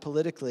divided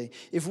politically.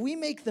 If we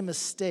make the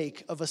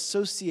mistake of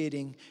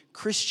associating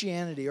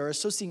Christianity or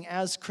associating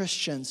as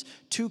Christians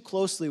too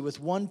closely with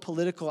one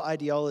political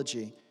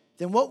ideology,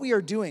 then what we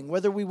are doing,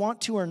 whether we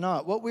want to or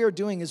not, what we are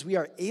doing is we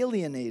are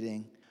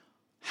alienating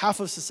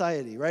half of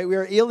society, right? We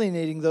are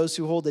alienating those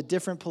who hold a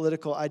different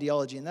political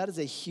ideology, and that is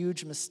a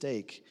huge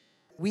mistake.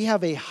 We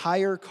have a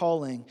higher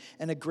calling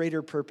and a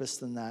greater purpose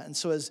than that. And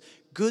so as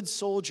good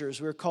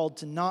soldiers, we're called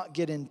to not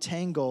get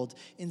entangled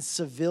in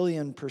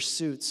civilian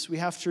pursuits. We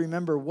have to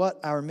remember what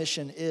our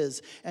mission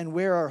is and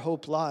where our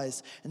hope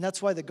lies. And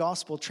that's why the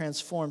gospel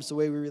transforms the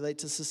way we relate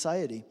to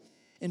society.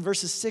 In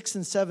verses 6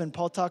 and 7,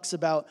 Paul talks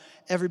about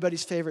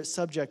everybody's favorite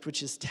subject,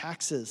 which is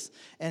taxes.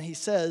 And he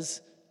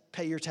says,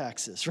 pay your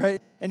taxes,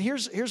 right? And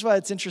here's why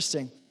it's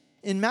interesting.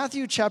 In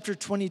Matthew chapter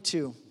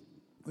 22,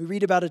 we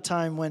read about a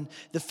time when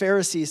the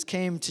Pharisees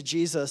came to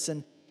Jesus,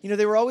 and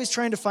they were always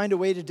trying to find a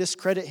way to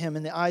discredit him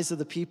in the eyes of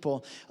the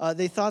people.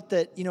 They thought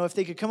that, if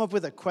they could come up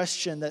with a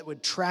question that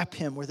would trap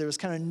him, where there was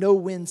kind of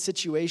no-win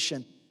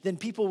situation, then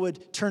people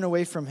would turn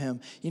away from him.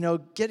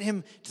 Get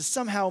him to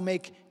somehow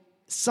make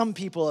some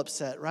people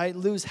upset, right?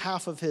 Lose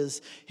half of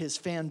his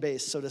fan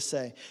base, so to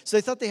say. So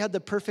they thought they had the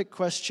perfect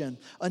question,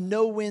 a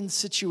no-win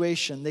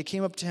situation. They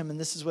came up to him, and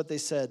this is what they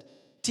said.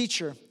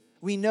 Teacher,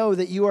 we know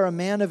that you are a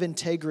man of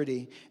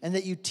integrity and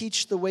that you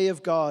teach the way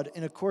of God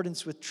in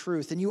accordance with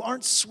truth. And you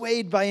aren't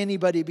swayed by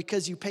anybody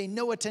because you pay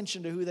no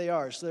attention to who they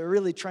are. So they're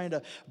really trying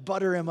to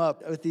butter him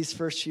up with these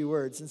first few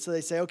words. And so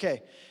they say,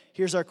 okay,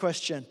 here's our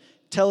question.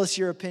 Tell us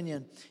your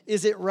opinion.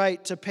 Is it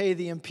right to pay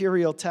the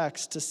imperial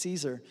tax to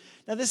Caesar?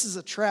 Now, this is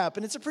a trap,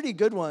 and it's a pretty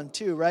good one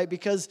too, right?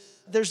 Because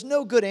there's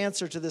no good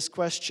answer to this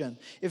question.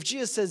 If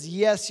Jesus says,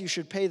 yes, you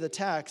should pay the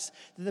tax,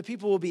 then the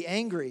people will be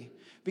angry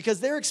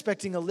because they're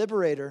expecting a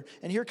liberator.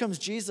 And here comes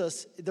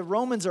Jesus. The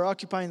Romans are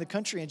occupying the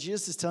country, and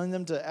Jesus is telling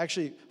them to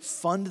actually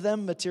fund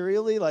them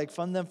materially, like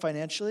fund them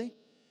financially.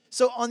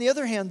 So on the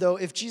other hand, though,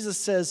 if Jesus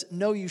says,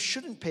 no, you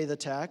shouldn't pay the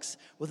tax,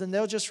 well, then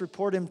they'll just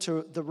report him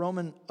to the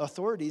Roman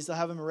authorities. They'll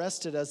have him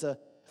arrested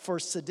for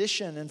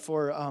sedition and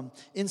for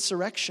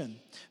insurrection.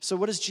 So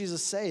what does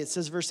Jesus say? It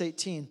says, verse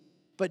 18,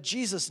 but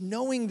Jesus,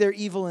 knowing their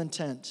evil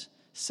intent,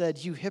 said,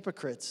 you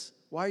hypocrites,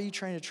 why are you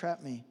trying to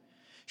trap me?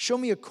 Show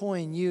me a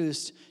coin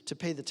used to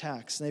pay the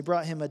tax. And they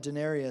brought him a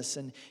denarius,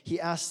 and he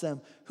asked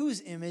them,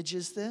 whose image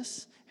is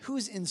this?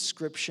 Whose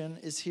inscription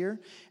is here?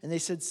 And they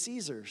said,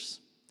 Caesar's.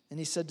 And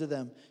he said to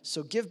them,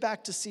 so give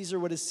back to Caesar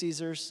what is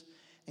Caesar's,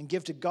 and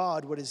give to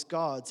God what is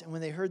God's. And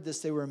when they heard this,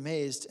 they were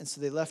amazed, and so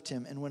they left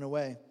him and went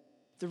away.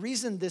 The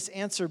reason this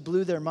answer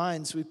blew their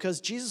minds was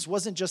because Jesus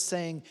wasn't just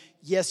saying,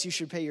 yes, you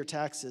should pay your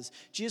taxes.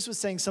 Jesus was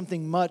saying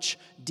something much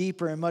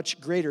deeper and much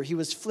greater. He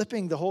was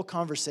flipping the whole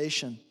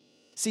conversation.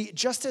 See,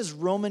 just as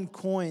Roman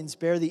coins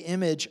bear the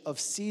image of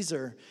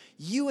Caesar,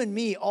 you and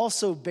me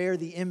also bear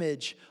the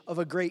image of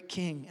a great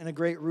king and a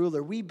great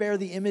ruler. We bear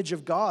the image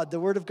of God. The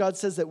Word of God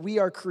says that we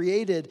are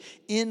created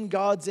in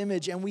God's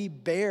image, and we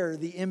bear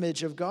the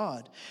image of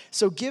God.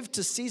 So give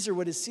to Caesar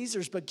what is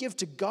Caesar's, but give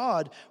to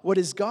God what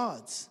is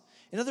God's.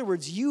 In other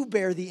words, you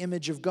bear the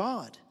image of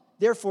God.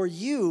 Therefore,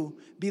 you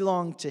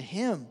belong to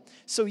him.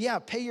 So yeah,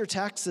 pay your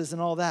taxes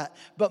and all that.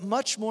 But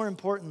much more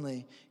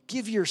importantly,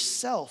 give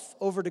yourself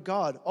over to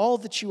God. All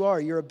that you are,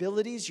 your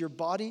abilities, your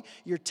body,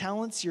 your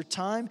talents, your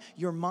time,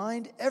 your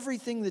mind,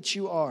 everything that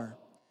you are.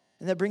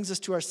 And that brings us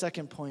to our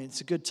second point.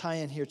 It's a good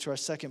tie-in here to our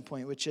second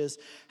point, which is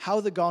how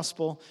the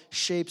gospel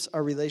shapes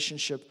our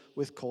relationship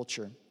with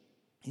culture.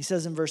 He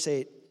says in verse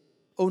 8,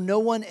 owe no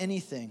one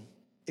anything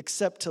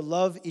except to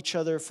love each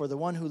other, for the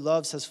one who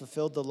loves has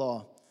fulfilled the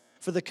law.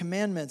 For the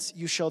commandments,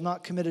 you shall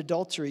not commit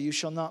adultery, you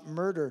shall not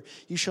murder,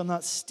 you shall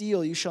not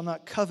steal, you shall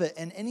not covet,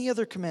 and any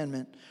other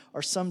commandment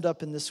are summed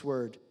up in this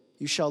word.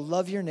 You shall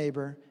love your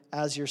neighbor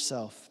as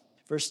yourself.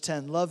 Verse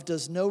 10, love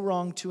does no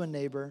wrong to a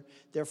neighbor,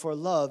 therefore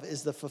love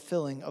is the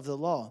fulfilling of the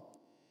law.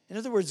 In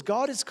other words,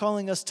 God is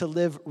calling us to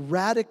live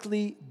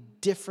radically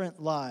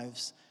different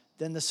lives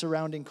than the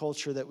surrounding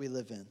culture that we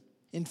live in.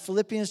 In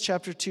Philippians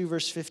chapter 2,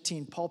 verse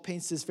 15, Paul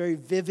paints this very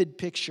vivid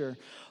picture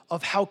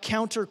of how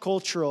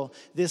countercultural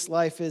this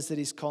life is that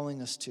he's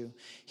calling us to.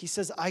 He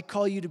says, I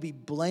call you to be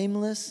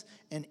blameless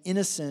and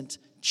innocent,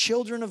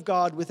 children of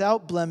God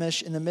without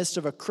blemish in the midst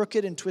of a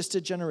crooked and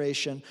twisted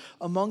generation,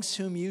 amongst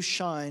whom you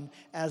shine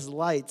as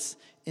lights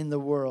in the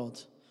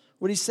world.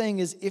 What he's saying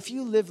is, if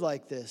you live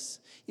like this,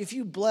 if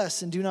you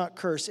bless and do not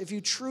curse, if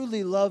you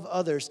truly love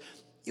others,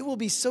 it will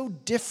be so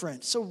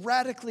different, so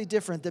radically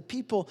different that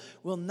people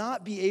will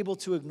not be able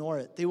to ignore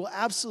it. They will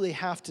absolutely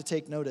have to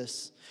take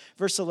notice.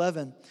 Verse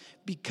 11,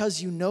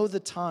 because you know the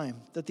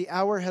time, that the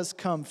hour has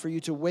come for you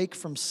to wake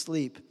from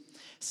sleep.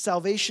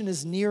 Salvation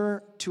is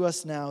nearer to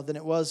us now than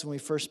it was when we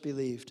first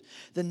believed.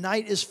 The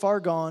night is far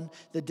gone,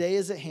 the day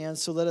is at hand,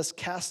 so let us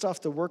cast off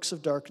the works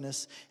of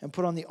darkness and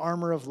put on the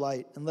armor of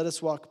light, and let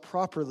us walk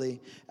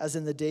properly as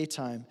in the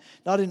daytime,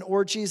 not in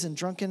orgies and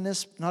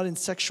drunkenness, not in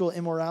sexual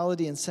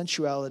immorality and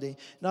sensuality,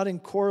 not in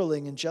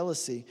quarreling and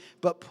jealousy,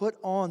 but put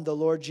on the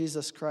Lord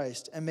Jesus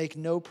Christ and make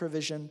no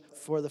provision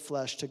for the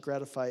flesh to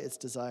gratify its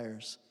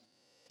desires.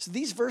 So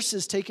these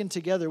verses taken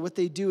together, what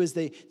they do is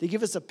they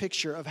give us a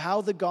picture of how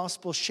the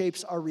gospel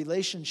shapes our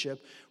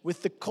relationship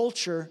with the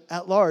culture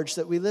at large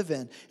that we live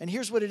in. And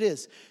here's what it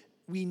is.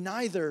 We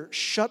neither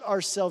shut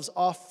ourselves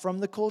off from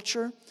the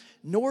culture,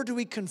 nor do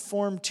we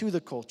conform to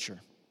the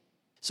culture.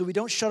 So we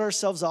don't shut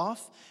ourselves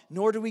off,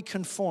 nor do we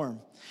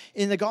conform.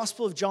 In the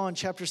Gospel of John,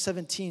 chapter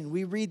 17,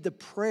 we read the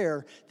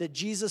prayer that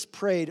Jesus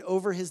prayed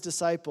over his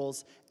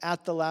disciples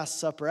at the Last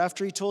Supper.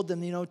 After he told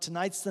them,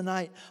 tonight's the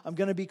night I'm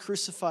going to be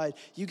crucified.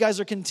 You guys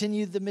are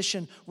continuing the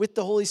mission with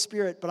the Holy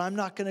Spirit, but I'm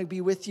not going to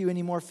be with you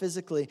anymore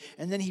physically.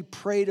 And then he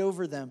prayed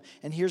over them.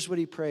 And here's what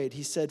he prayed.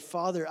 He said,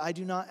 Father, I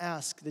do not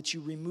ask that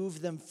you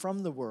remove them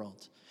from the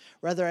world.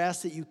 Rather, I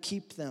ask that you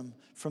keep them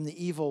from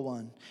the evil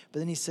one. But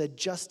then he said,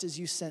 just as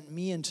you sent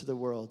me into the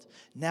world,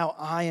 now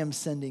I am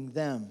sending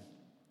them.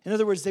 In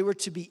other words, they were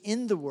to be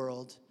in the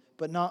world,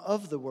 but not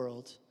of the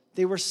world.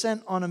 They were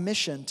sent on a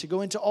mission to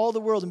go into all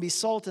the world and be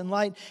salt and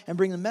light and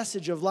bring the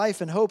message of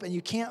life and hope. And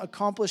you can't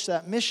accomplish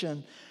that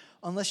mission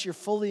unless you're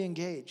fully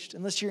engaged,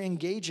 unless you're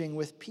engaging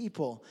with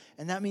people.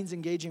 And that means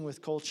engaging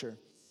with culture.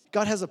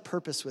 God has a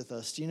purpose with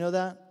us. Do you know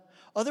that?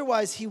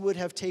 Otherwise, he would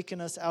have taken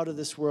us out of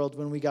this world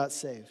when we got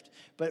saved.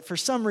 But for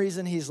some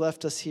reason, he's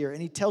left us here. And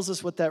he tells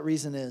us what that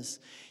reason is.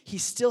 He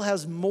still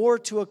has more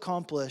to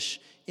accomplish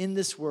in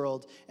this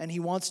world, and he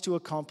wants to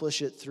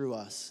accomplish it through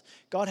us.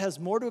 God has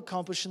more to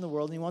accomplish in the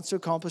world, and he wants to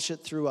accomplish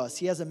it through us.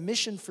 He has a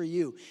mission for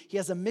you. He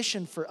has a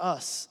mission for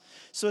us.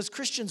 So as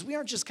Christians, we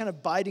aren't just kind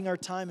of biding our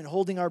time and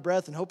holding our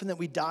breath and hoping that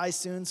we die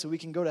soon so we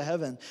can go to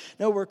heaven.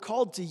 No, we're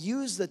called to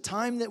use the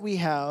time that we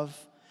have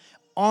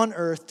on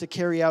earth to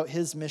carry out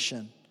his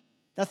mission.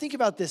 Now think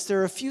about this.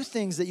 There are a few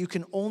things that you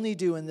can only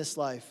do in this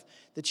life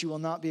that you will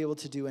not be able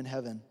to do in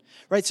heaven,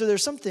 right? So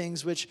there's some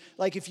things which,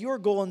 like if your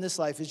goal in this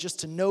life is just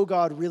to know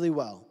God really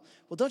well,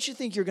 don't you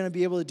think you're going to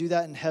be able to do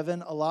that in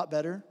heaven a lot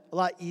better, a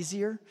lot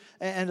easier,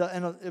 and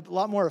a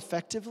lot more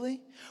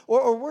effectively?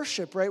 Or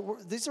worship, right?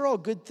 These are all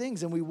good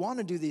things, and we want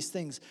to do these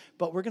things,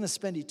 but we're going to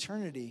spend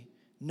eternity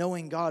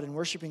knowing God and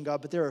worshiping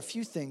God, but there are a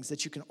few things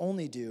that you can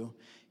only do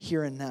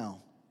here and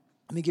now.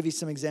 Let me give you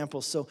some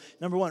examples. So,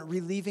 number one,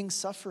 relieving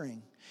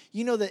suffering.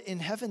 You know that in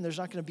heaven, there's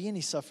not going to be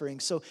any suffering.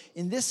 So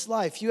in this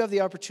life, you have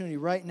the opportunity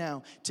right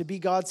now to be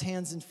God's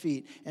hands and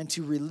feet and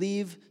to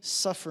relieve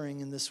suffering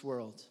in this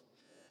world.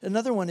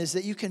 Another one is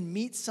that you can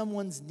meet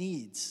someone's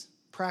needs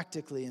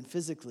practically and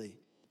physically.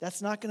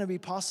 That's not going to be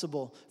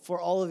possible for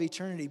all of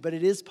eternity, but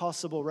it is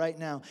possible right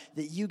now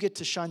that you get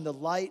to shine the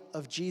light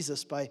of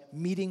Jesus by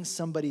meeting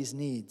somebody's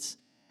needs.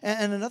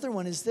 And another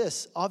one is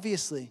this,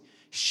 obviously,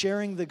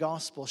 sharing the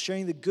gospel,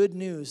 sharing the good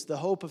news, the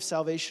hope of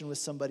salvation with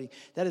somebody.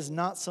 That is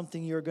not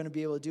something you're going to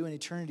be able to do in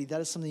eternity.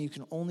 That is something you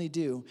can only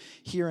do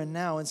here and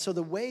now. And so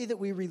the way that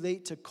we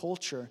relate to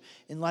culture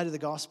in light of the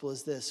gospel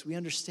is this. We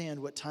understand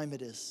what time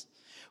it is.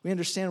 We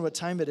understand what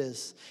time it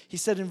is. He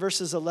said in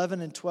verses 11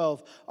 and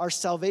 12, our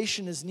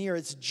salvation is near.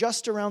 It's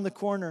just around the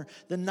corner.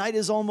 The night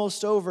is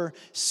almost over.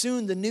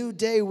 Soon the new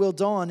day will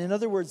dawn. In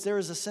other words, there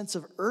is a sense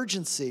of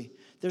urgency.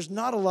 There's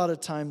not a lot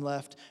of time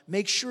left.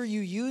 Make sure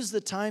you use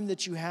the time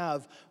that you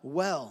have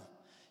well.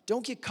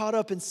 Don't get caught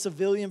up in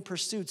civilian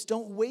pursuits.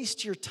 Don't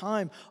waste your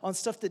time on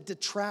stuff that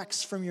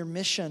detracts from your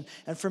mission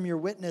and from your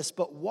witness,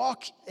 but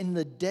walk in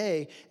the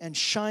day and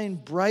shine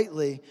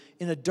brightly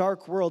in a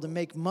dark world and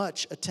make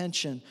much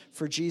attention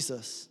for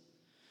Jesus.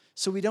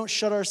 So we don't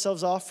shut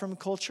ourselves off from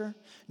culture,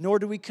 nor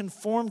do we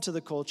conform to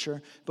the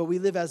culture, but we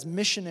live as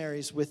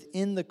missionaries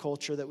within the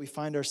culture that we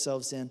find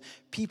ourselves in.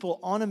 People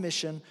on a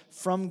mission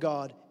from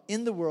God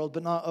in the world,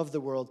 but not of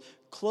the world,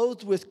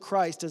 clothed with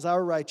Christ as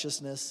our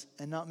righteousness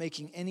and not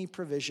making any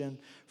provision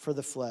for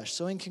the flesh.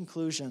 So in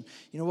conclusion,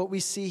 what we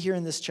see here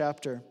in this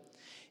chapter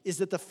is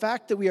that the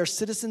fact that we are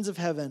citizens of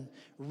heaven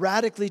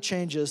radically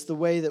changes the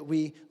way that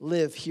we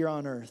live here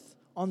on earth.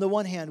 On the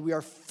one hand, we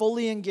are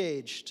fully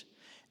engaged,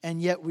 and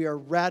yet we are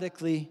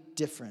radically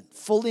different.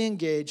 Fully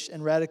engaged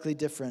and radically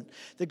different.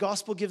 The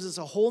gospel gives us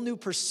a whole new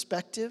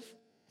perspective,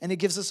 and it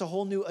gives us a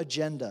whole new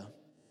agenda.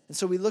 And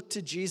so we look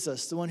to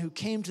Jesus, the one who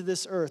came to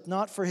this earth,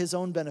 not for his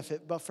own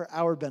benefit, but for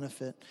our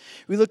benefit.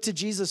 We look to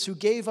Jesus who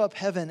gave up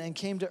heaven and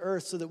came to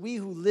earth so that we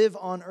who live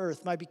on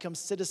earth might become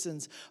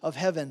citizens of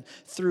heaven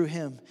through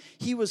him.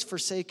 He was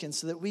forsaken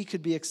so that we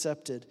could be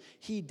accepted.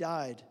 He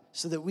died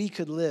so that we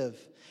could live.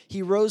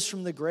 He rose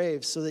from the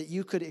grave so that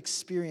you could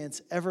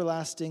experience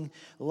everlasting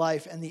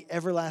life and the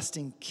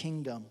everlasting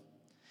kingdom.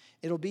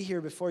 It'll be here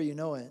before you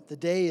know it. The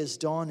day is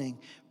dawning,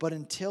 but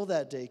until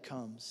that day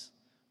comes,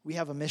 we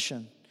have a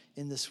mission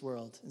in this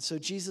world. And so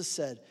Jesus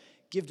said,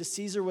 give to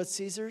Caesar what's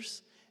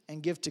Caesar's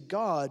and give to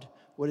God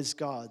what is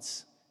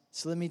God's.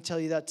 So let me tell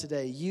you that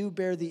today. You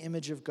bear the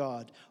image of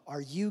God.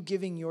 Are you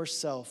giving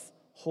yourself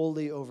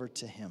wholly over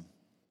to him?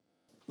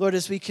 Lord,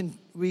 as we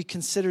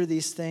consider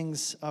these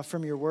things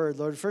from your word,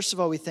 Lord, first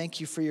of all, we thank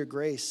you for your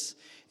grace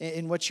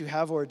in what you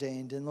have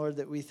ordained. And Lord,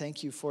 that we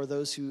thank you for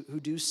those who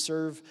do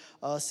serve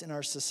us in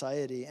our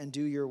society and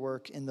do your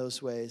work in those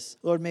ways.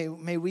 Lord, may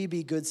we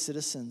be good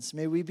citizens.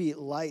 May we be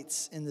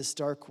lights in this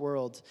dark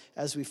world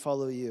as we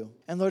follow you.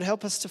 And Lord,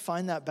 help us to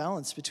find that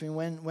balance between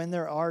when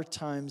there are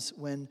times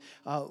when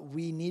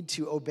we need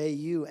to obey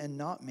you and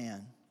not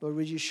man. Lord,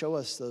 would you show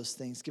us those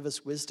things? Give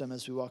us wisdom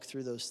as we walk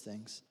through those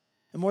things.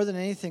 And more than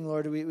anything,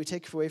 Lord, we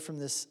take away from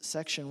this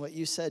section what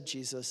you said,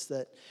 Jesus,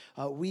 that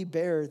we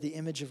bear the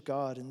image of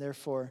God, and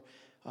therefore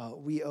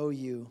we owe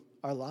you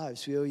our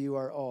lives. We owe you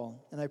our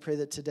all. And I pray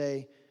that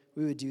today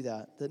we would do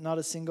that not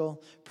a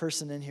single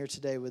person in here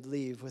today would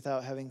leave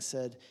without having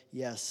said,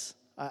 yes,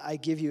 I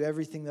give you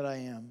everything that I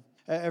am,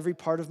 every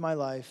part of my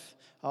life,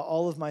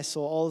 all of my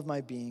soul, all of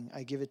my being.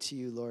 I give it to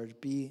you, Lord.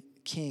 Be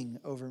king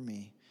over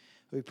me.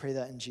 We pray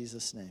that in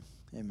Jesus' name.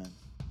 Amen.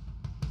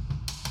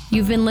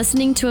 You've been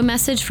listening to a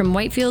message from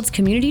Whitefields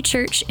Community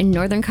Church in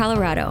Northern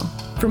Colorado.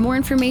 For more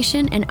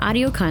information and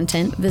audio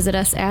content, visit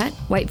us at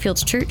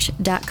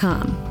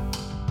whitefieldschurch.com.